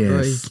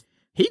 Yes. Boy.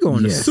 He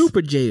going to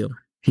super jail.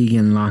 He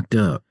getting locked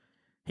up.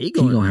 He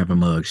gonna have a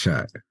mug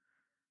shot.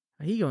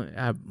 He going.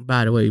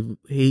 By the way,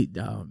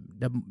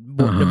 the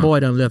boy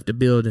done left the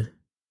building.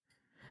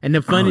 And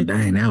the funny,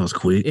 dang, that was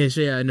quick.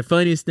 Yeah, and the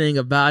funniest thing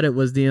about it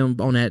was them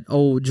on that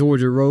old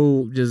Georgia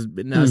road, just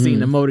now seeing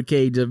the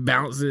motorcade just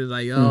bouncing.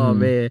 Like, oh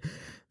man,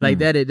 like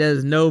that.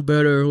 There's no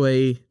better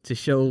way to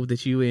show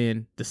that you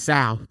in the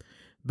South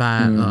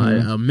by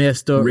a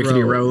messed up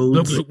rickety road.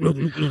 roads.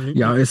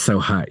 Y'all, it's so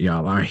hot,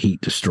 y'all. Our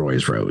heat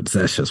destroys roads.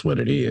 That's just what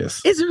it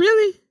is. Is it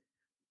really?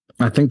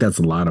 I think that's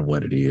a lot of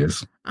what it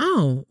is.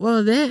 Oh,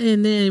 well, that,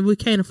 and then we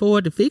can't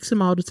afford to fix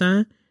them all the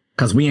time.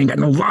 Because we ain't got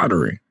no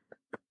lottery.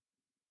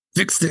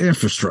 Fix the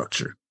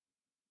infrastructure.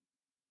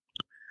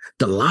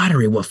 The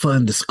lottery will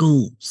fund the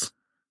schools.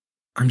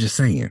 I'm just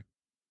saying.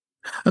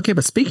 Okay,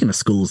 but speaking of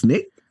schools,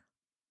 Nick,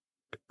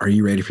 are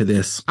you ready for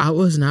this? I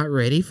was not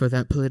ready for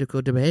that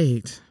political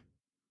debate.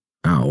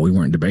 Oh, we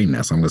weren't debating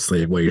that, so I'm going to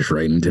segue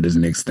right into this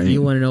next thing.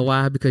 You want to know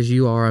why? Because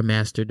you are a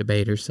master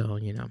debater, so,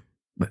 you know.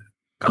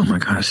 Oh my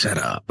gosh, shut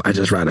up. I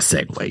just write a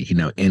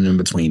segue, in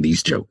between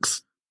these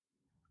jokes.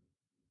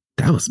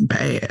 That was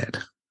bad.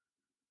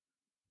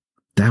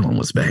 That one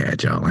was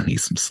bad, y'all. I need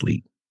some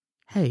sleep.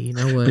 Hey, you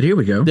know what? But here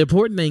we go. The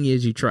important thing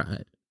is you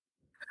tried.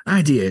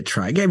 I did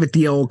try. I gave it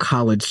the old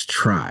college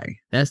try.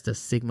 That's the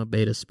Sigma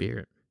Beta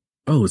spirit.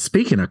 Oh,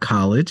 speaking of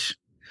college,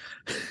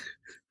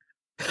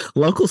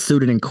 local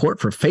sued in court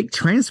for fake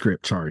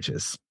transcript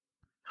charges.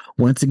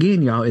 Once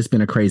again, y'all, it's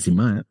been a crazy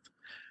month.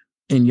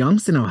 In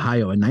Youngstown,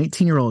 Ohio, a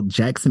 19-year-old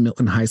Jackson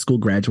Milton High School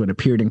graduate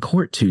appeared in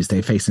court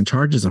Tuesday facing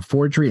charges of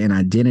forgery and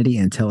identity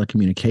and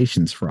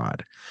telecommunications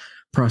fraud.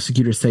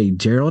 Prosecutors say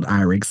Gerald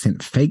Eyrick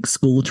sent fake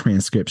school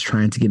transcripts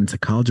trying to get into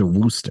College of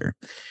Wooster.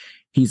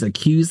 He's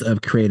accused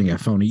of creating a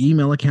phony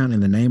email account in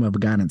the name of a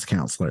guidance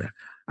counselor.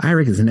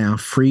 Eyrick is now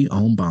free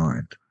on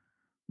bond.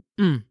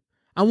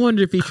 I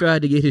wonder if he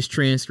tried to get his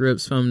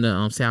transcripts from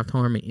the South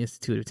Harmon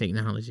Institute of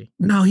Technology.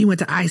 No, he went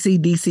to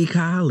ICDC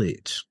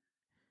College.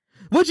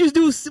 What you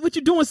doing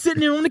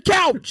sitting there on the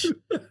couch?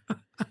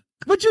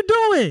 What you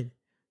doing?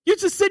 You're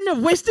just sitting there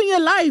wasting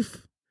your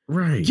life.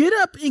 Right. Get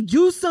up and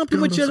do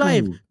something with your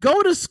life.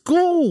 Go to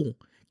school.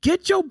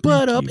 Get your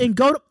butt up and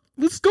go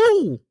to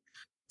school.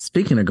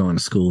 Speaking of going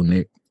to school,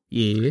 Nick.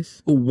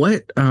 Yes.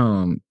 What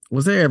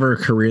was there ever a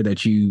career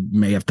that you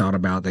may have thought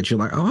about that you're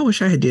like, oh, I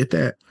wish I had did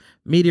that?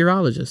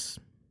 Meteorologist.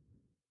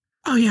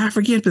 Oh yeah, I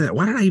forget that.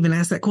 Why did I even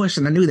ask that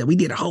question? I knew that we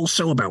did a whole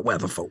show about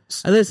weather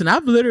folks. Listen,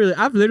 I've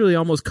literally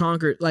almost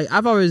conquered. Like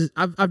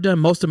I've done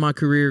most of my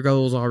career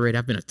goals already.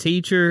 I've been a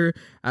teacher.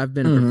 I've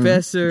been a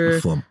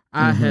professor.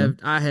 I've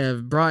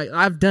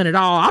done it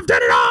all. I've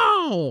done it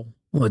all.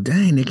 Well,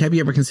 dang, Nick, have you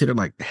ever considered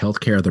like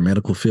healthcare or the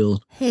medical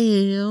field?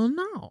 Hell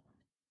no.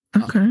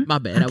 Okay, my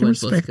bad. I wasn't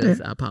supposed to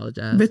cuss. I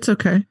apologize. It's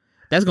okay.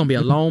 That's gonna be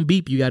a long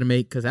beep you got to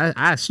make because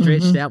I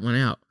stretched that one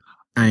out.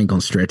 I ain't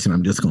gonna stretch it.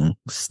 I'm just gonna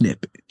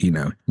snip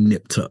it,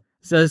 nip tuck.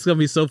 So it's gonna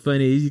be so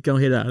funny. You're gonna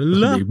hit a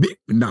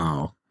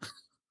no.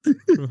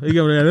 You're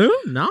gonna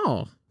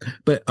no.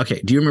 But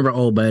okay, do you remember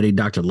old buddy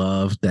Dr.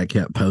 Love that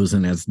kept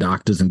posing as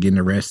doctors and getting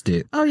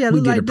arrested? Oh yeah,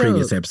 we did a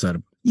previous episode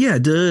of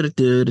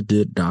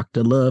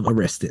Dr. Love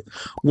arrested.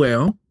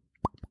 Well,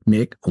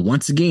 Nick,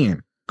 once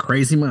again,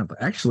 crazy month.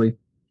 Actually,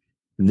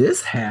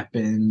 this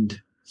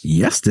happened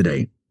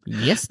yesterday.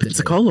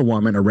 Pensacola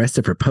woman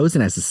arrested for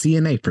posing as a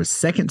CNA for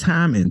second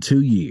time in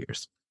 2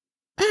 years.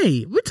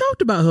 Hey, we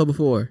talked about her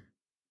before.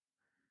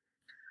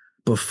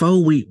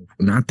 before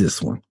not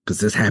this one, because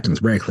this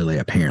happens regularly,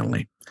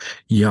 apparently.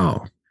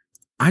 Y'all,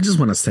 I just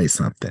want to say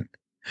something.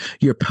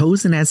 You're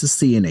posing as a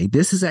CNA.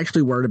 This is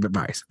actually word of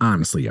advice,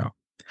 honestly, y'all.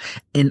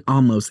 In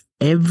almost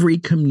every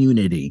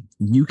community,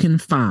 you can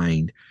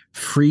find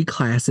free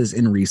classes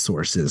and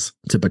resources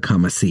to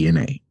become a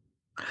CNA.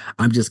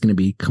 I'm just going to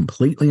be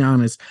completely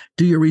honest.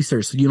 Do your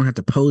research so you don't have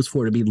to pose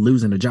for it to be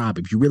losing a job.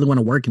 If you really want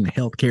to work in the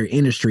healthcare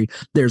industry,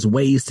 there's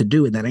ways to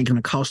do it that ain't going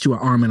to cost you an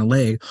arm and a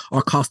leg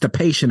or cost a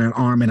patient an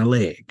arm and a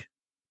leg.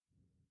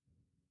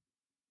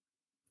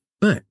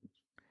 But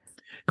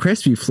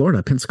Crestview,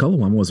 Florida, Pensacola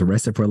woman was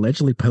arrested for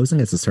allegedly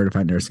posing as a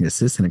certified nursing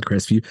assistant in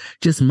Crestview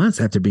just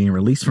months after being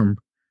released from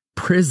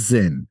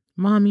prison.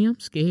 Mommy, I'm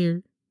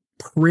scared.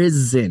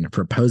 Prison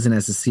for posing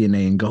as a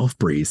CNA in Gulf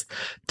Breeze.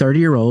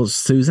 30-year-old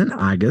Susan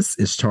Igas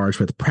is charged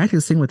with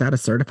practicing without a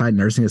certified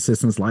nursing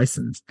assistant's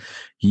license,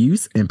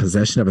 use and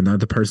possession of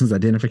another person's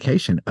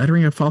identification,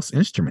 uttering a false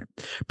instrument,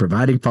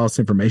 providing false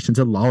information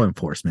to law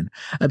enforcement,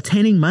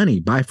 obtaining money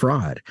by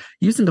fraud,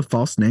 using a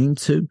false name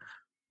to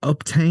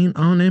obtain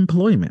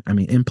employment,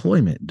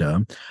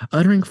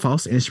 uttering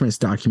false instruments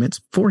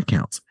documents, 4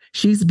 counts.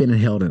 She's been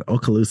held in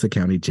Okaloosa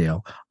County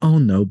Jail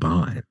on no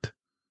bond.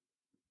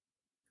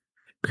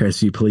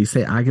 Crestview police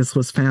say Igas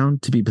was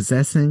found to be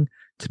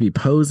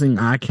posing,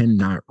 I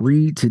cannot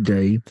read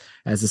today,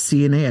 as a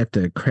CNA at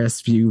the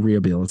Crestview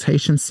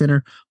Rehabilitation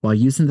Center while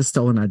using the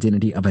stolen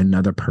identity of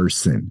another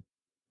person.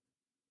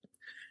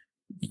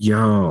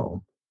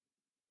 Yo,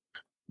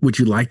 would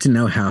you like to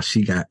know how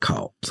she got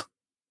caught?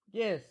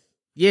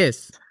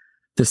 Yes.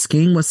 The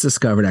scheme was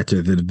discovered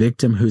after the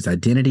victim, whose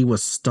identity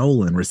was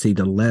stolen, received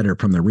a letter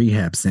from the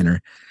rehab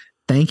center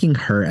thanking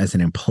her as an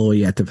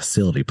employee at the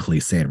facility,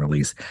 police say in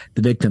release.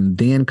 The victim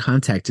then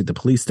contacted the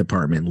police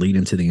department,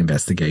 leading to the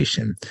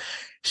investigation.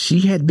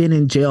 She had been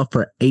in jail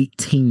for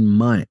 18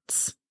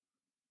 months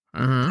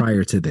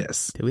prior to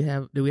this. Do we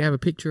have a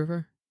picture of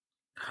her?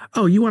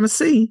 Oh, you want to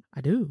see?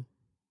 I do.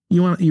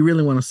 You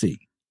really want to see?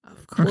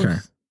 Of course. Okay.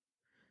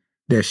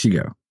 There she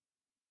go.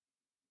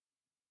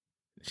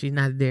 She's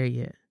not there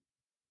yet.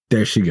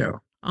 There she go.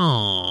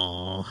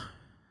 Oh.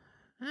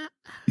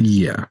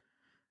 Yeah.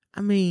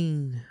 I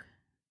mean,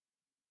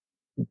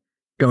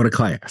 go to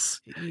class.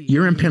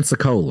 You're in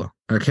Pensacola,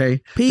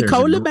 okay?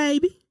 Pensacola,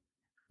 baby.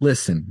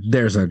 Listen,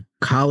 there's a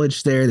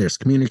college there. There's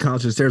community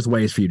colleges. There's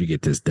ways for you to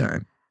get this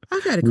done. I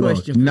got a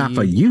question for you. Not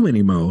for you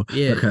anymore.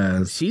 Yeah,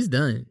 because she's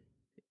done.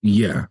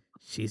 Yeah.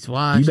 She's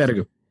washed. You better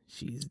go.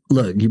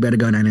 You better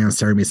go down there and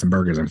serve me some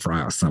burgers and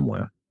fries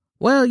somewhere.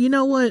 Well, you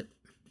know what?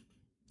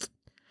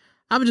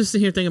 I was just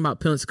sitting here thinking about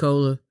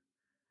Pensacola.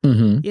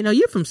 Mm-hmm. You know,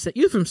 you're from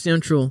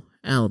Central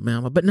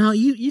Alabama, but now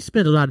you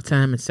spend a lot of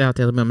time in South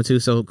Alabama too.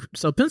 So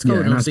Pensacola.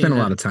 Yeah, and I spent a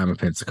lot of time in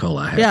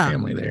Pensacola. I have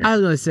family there. I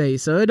was gonna say,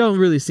 so it don't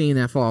really seem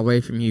that far away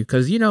from you,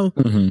 because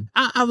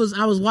I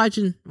was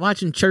watching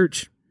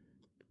church.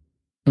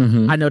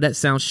 Mm-hmm. I know that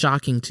sounds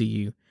shocking to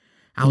you.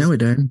 No, it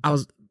doesn't.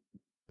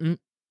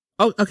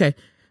 Oh, okay.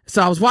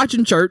 So I was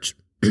watching church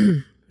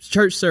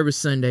service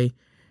Sunday.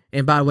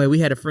 And by the way, we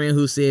had a friend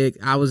who said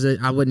I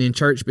wasn't in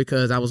church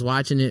because I was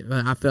watching it,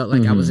 but I felt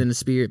like I was in the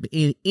spirit. But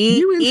in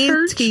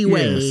church? Way,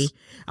 yes.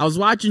 I was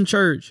watching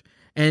church,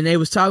 and they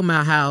was talking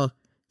about how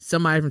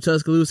somebody from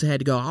Tuscaloosa had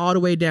to go all the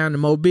way down to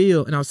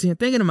Mobile, and I was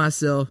thinking to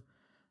myself,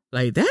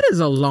 like, that is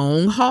a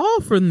long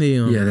haul from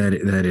them. Yeah,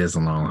 that is a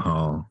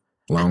long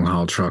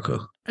haul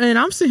trucker. And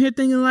I'm sitting here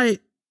thinking, like,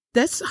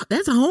 that's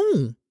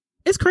home.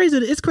 It's crazy.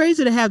 It's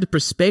crazy to have the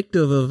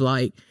perspective of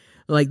like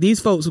these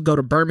folks will go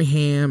to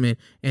Birmingham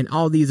and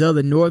all these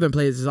other northern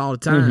places all the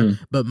time,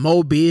 but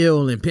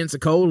Mobile and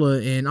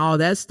Pensacola and all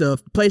that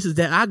stuff, places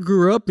that I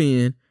grew up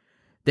in,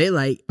 they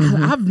like,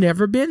 I've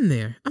never been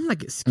there. I'm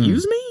like,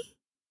 excuse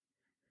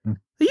me?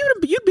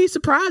 You'd be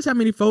surprised how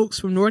many folks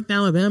from North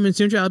Alabama and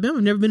Central Alabama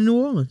have never been to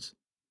New Orleans.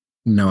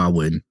 No, I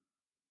wouldn't.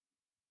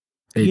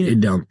 It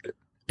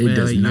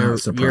does not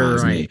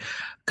surprise me.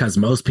 Because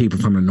most people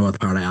from the north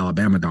part of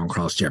Alabama don't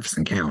cross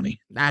Jefferson County.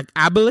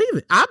 I believe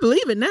it. I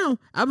believe it now.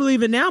 I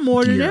believe it now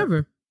more than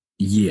ever.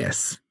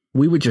 Yes.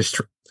 We were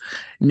just,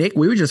 Nick,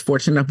 we were just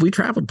fortunate enough we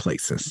traveled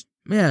places.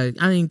 Yeah,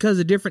 I mean, because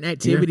of different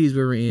activities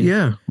we were in.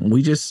 Yeah,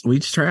 we just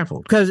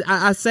traveled. Because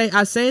I say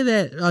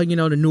that,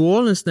 the New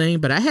Orleans thing,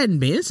 but I hadn't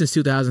been since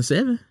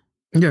 2007.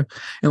 Yeah,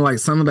 and like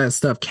some of that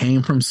stuff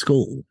came from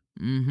school,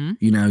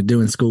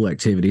 doing school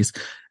activities.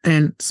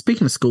 And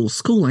speaking of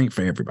school ain't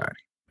for everybody.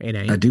 It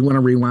ain't. I do want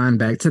to rewind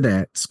back to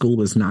that.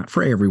 School is not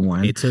for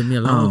everyone. It took me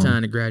a long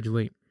time to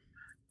graduate.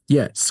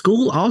 Yeah,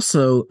 school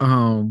also,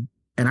 and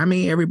I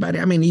mean everybody.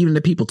 I mean even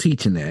the people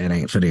teaching that, it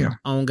ain't for them.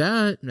 On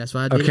God, that's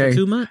why I did it for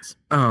 2 months.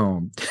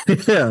 And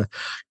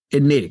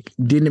Nick,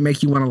 didn't it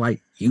make you want to like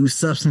use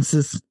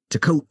substances to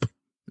cope,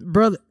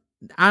 brother?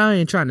 I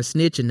ain't trying to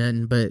snitch or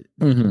nothing, but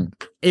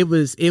it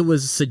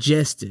was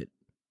suggested.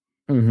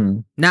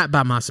 Not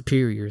by my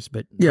superiors,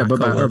 but by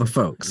other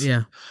folks.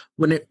 Yeah.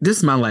 This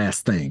is my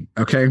last thing.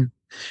 Okay.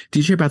 Did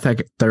you hear about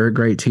that 3rd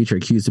grade teacher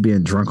accused of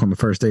being drunk on the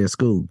first day of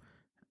school?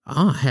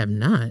 Oh, I have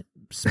not.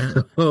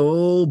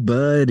 Oh,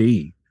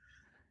 buddy.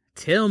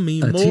 Tell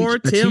me more. A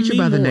Tell teacher me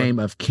by more. the name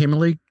of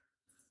Kimberly.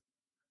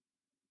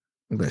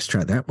 Let's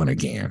try that one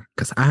again,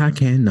 because I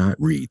cannot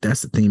read.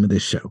 That's the theme of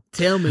this show.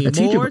 Tell me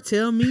more.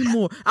 Tell me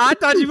more. I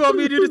thought you wanted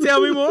me to do the tell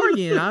me more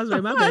again. I was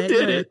like, my bad. I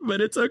did it, but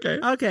it's okay.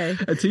 Okay.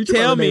 A teacher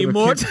tell by the me name of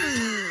more.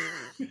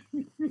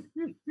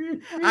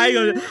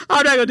 I'm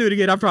not gonna do it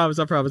again. I promise.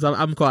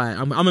 I'm quiet.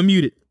 I'm gonna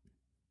mute it.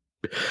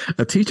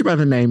 A teacher by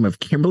the name of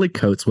Kimberly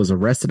Coates was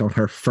arrested on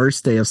her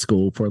first day of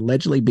school for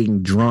allegedly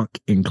being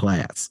drunk in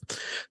class.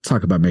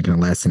 Talk about making a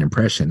lasting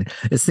impression.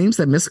 It seems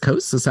that Miss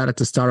Coates decided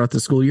to start off the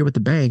school year with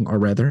a bang, or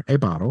rather, a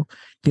bottle.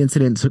 The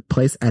incident took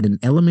place at an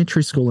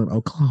elementary school in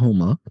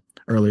Oklahoma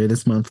earlier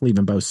this month,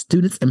 leaving both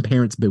students and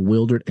parents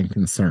bewildered and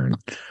concerned.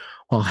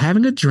 While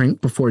having a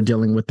drink before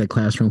dealing with a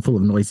classroom full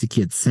of noisy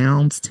kids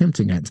sounds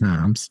tempting at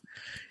times,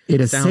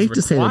 it is safe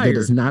to say that it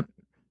is not.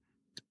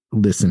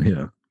 Listen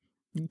here.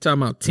 You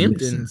talking about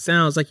tempting? Listen.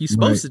 Sounds like you're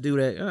supposed to do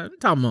that. I'm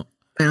talking about.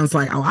 Sounds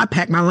like, I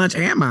packed my lunch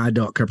and my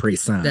adult Capri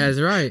Sun. That's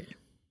right.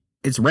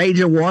 It's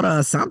raging water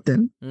or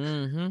something.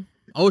 Mm-hmm.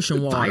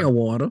 Ocean water. Fire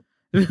water.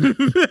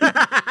 The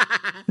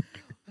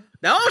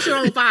ocean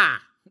on fire.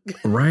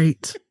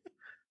 Right.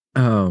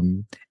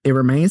 It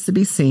remains to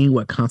be seen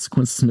what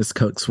consequences Miss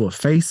Coates will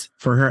face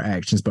for her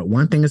actions, but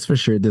one thing is for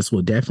sure, this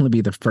will definitely be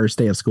the first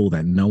day of school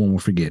that no one will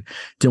forget.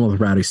 Dealing with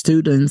rowdy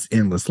students,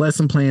 endless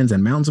lesson plans,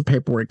 and mountains of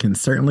paperwork can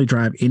certainly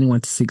drive anyone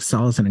to seek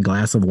solace in a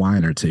glass of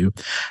wine or two.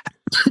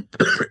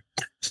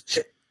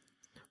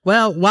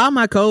 Well, while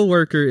my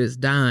co-worker is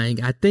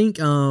dying, I think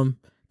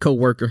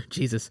co-host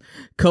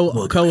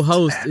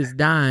is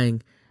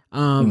dying.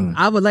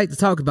 I would like to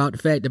talk about the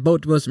fact that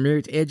both of us are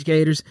married to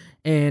educators,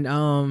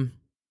 and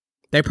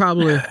they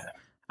probably,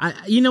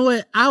 you know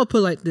what? I'll put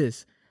it like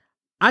this.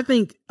 I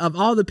think of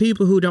all the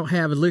people who don't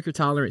have a liquor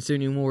tolerance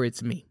anymore,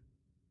 it's me.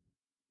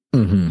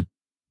 Mm-hmm.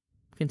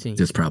 Continue.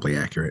 That's probably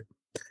accurate.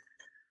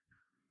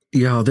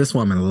 Yo, this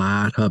woman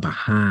lied her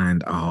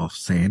behind off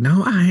saying,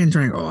 no, I ain't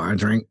drink. Oh,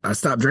 I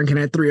stopped drinking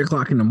at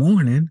 3:00 in the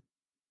morning.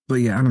 But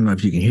yeah, I don't know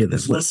if you can hear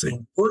this. Let's see.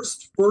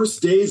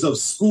 First days of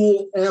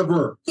school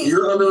ever.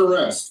 You're under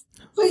arrest.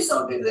 Please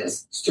don't do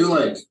this. It's too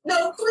late.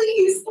 No,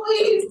 please.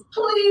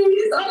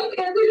 I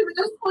can't do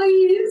this,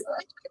 please.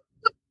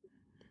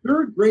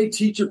 Third grade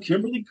teacher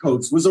Kimberly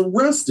Coates was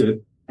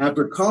arrested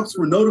after cops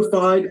were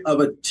notified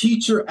of a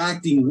teacher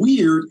acting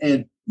weird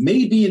and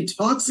may be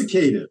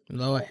intoxicated.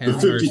 Lord, the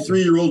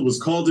 53-year-old was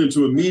called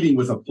into a meeting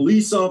with a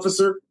police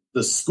officer,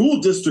 the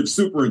school district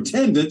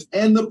superintendent,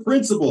 and the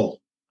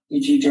principal.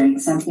 Did you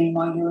drink something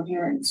while you were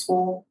here in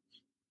school?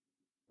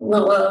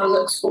 No, I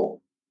was at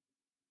school.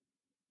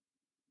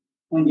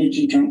 When did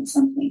you drink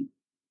something?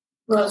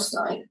 Last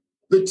night.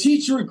 The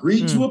teacher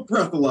agreed to a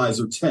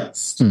breathalyzer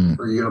test. Are you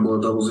going to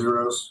blow double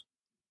zeros?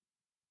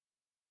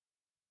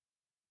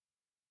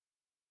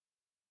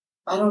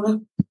 I don't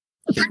know.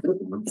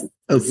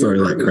 Oh, sorry,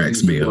 that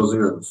cracks me up. Double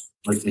zeros,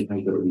 like they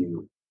think that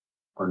you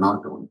are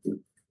not going to.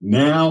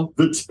 Now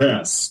the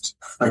test.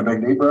 Take a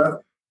big deep breath.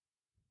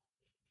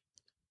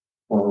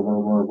 No.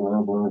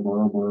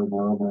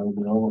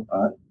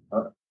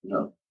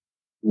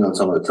 You want to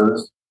tell me the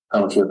truth?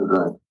 How much you have to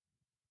drink?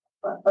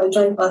 I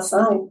drank last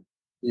night.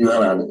 You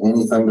haven't had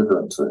anything to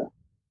drink today.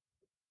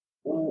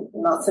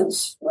 Not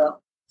since,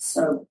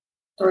 so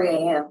 3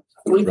 a.m.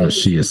 Oh,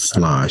 she is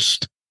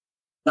sloshed.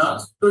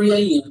 Not 3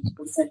 a.m.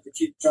 We think that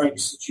you drank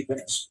since you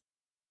finished.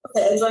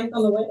 Okay, I drank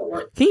on the way to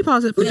work. Can you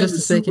pause it for just a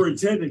The second?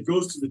 superintendent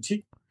goes to the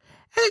teacher.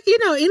 You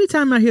know,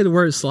 anytime I hear the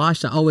word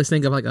slosh, I always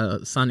think of like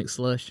a Sonic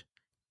slush.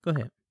 Go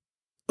ahead.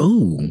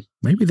 Oh,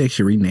 maybe they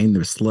should rename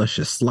their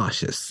slushes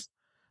sloshes.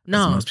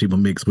 No, most people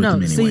mix with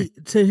them anyway.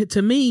 See,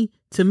 to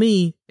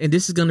me, and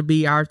this is going to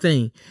be our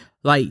thing.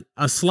 Like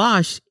a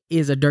slosh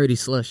is a dirty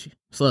slush.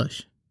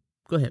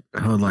 Go ahead.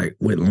 Oh, like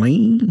with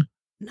lean?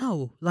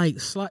 No, like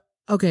slush.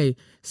 Okay,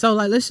 so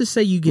like let's just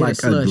say you get like a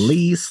slush. A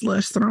Lee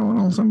slush thrown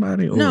on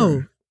somebody. Or...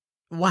 No,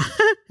 why?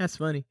 That's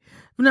funny.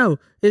 No,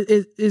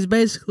 it's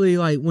basically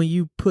like when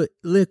you put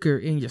liquor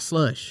in your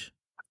slush.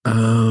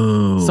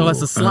 Oh, so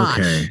it's a slosh.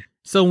 Okay.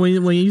 So when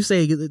you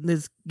say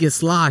this get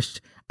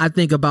sloshed, I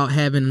think about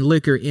having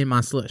liquor in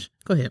my slush.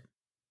 Go ahead.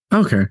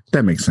 Okay,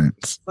 that makes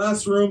sense.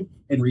 Classroom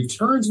and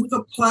returns with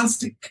a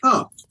plastic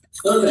cup.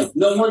 Okay,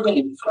 no more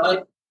games,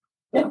 right?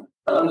 Yeah,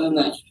 other than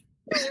that.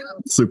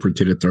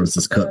 Superintendent throws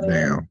his cup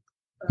down.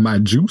 My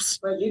juice?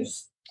 My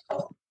juice?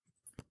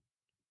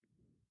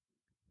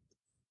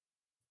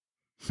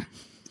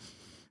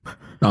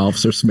 The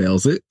officer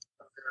smells it.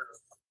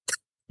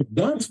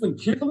 That's when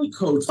Kimberly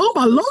Coates. Oh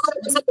my Lord!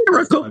 It's a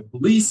miracle.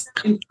 Police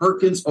in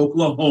Perkins,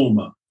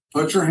 Oklahoma.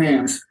 Put your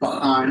hands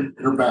behind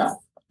your back.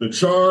 The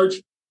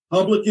charge: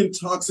 public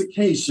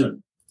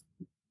intoxication.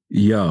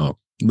 Yo,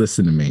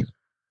 listen to me.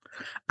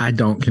 I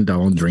don't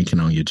condone drinking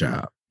on your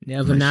job.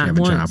 Never, not you have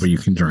once. a job where you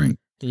can drink.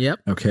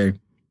 Yep. Okay.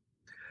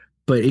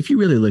 But if you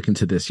really look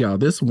into this, y'all,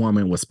 this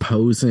woman was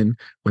posing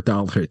with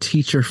all her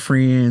teacher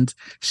friends.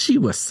 She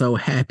was so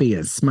happy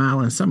and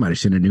smiling. Somebody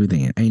should have knew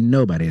then. Ain't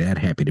nobody that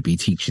happy to be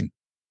teaching.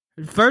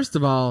 First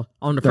of all,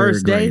 on the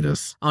first day,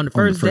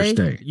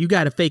 you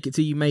got to fake it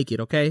till you make it,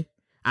 okay?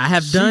 I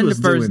have done the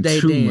first day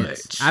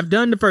dance. I've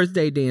done the first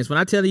day dance. When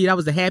I tell you that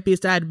was the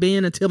happiest I'd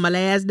been until my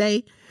last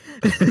day.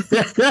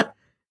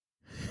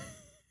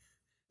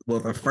 Well,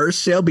 the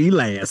first shall be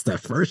last. The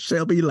first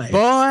shall be last.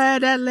 Boy,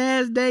 that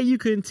last day, you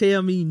couldn't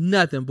tell me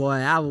nothing, boy.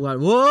 I was like,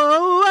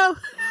 whoa.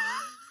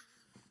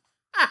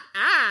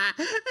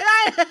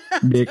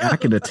 Nick, I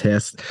can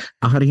attest.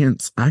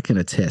 Audience, I can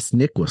attest.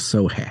 Nick was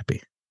so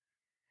happy.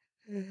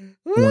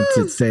 Once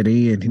it set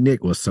in,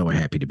 Nick was so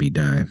happy to be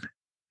done.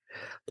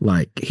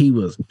 Like, he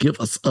was, give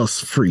us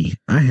free.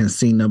 I hadn't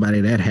seen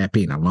nobody that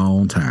happy in a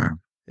long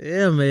time.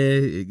 Yeah,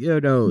 man. You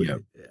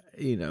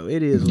know,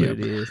 it is what it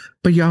is.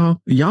 But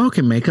y'all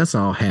can make us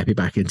all happy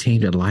by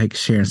continuing to like,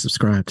 share, and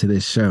subscribe to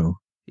this show.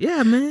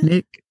 Yeah, man.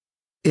 Nick,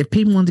 if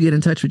people want to get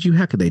in touch with you,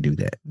 how could they do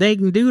that? They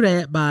can do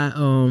that by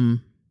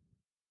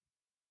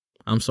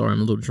I'm sorry, I'm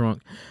a little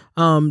drunk.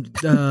 No,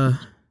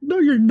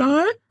 you're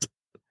not.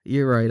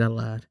 You're right, I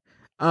lied.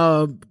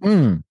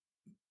 The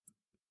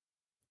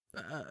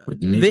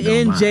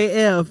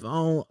NJF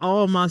on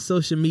all my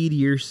social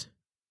medias.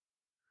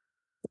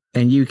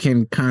 And you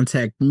can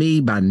contact me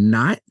by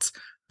not.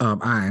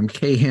 I am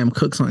Kham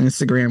Cooks on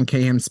Instagram.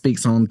 Kham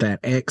Speaks on that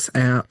X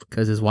app.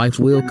 Because his wife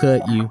will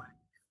cut you.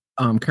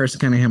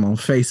 Kirsten Cunningham on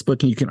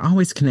Facebook. And you can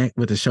always connect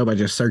with the show by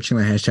just searching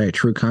the hashtag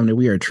True Comedy.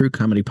 We are a True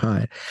Comedy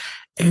Pod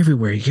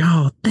everywhere.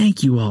 Y'all,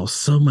 thank you all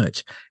so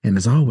much. And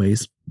as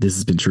always, this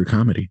has been True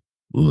Comedy.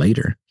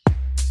 Later.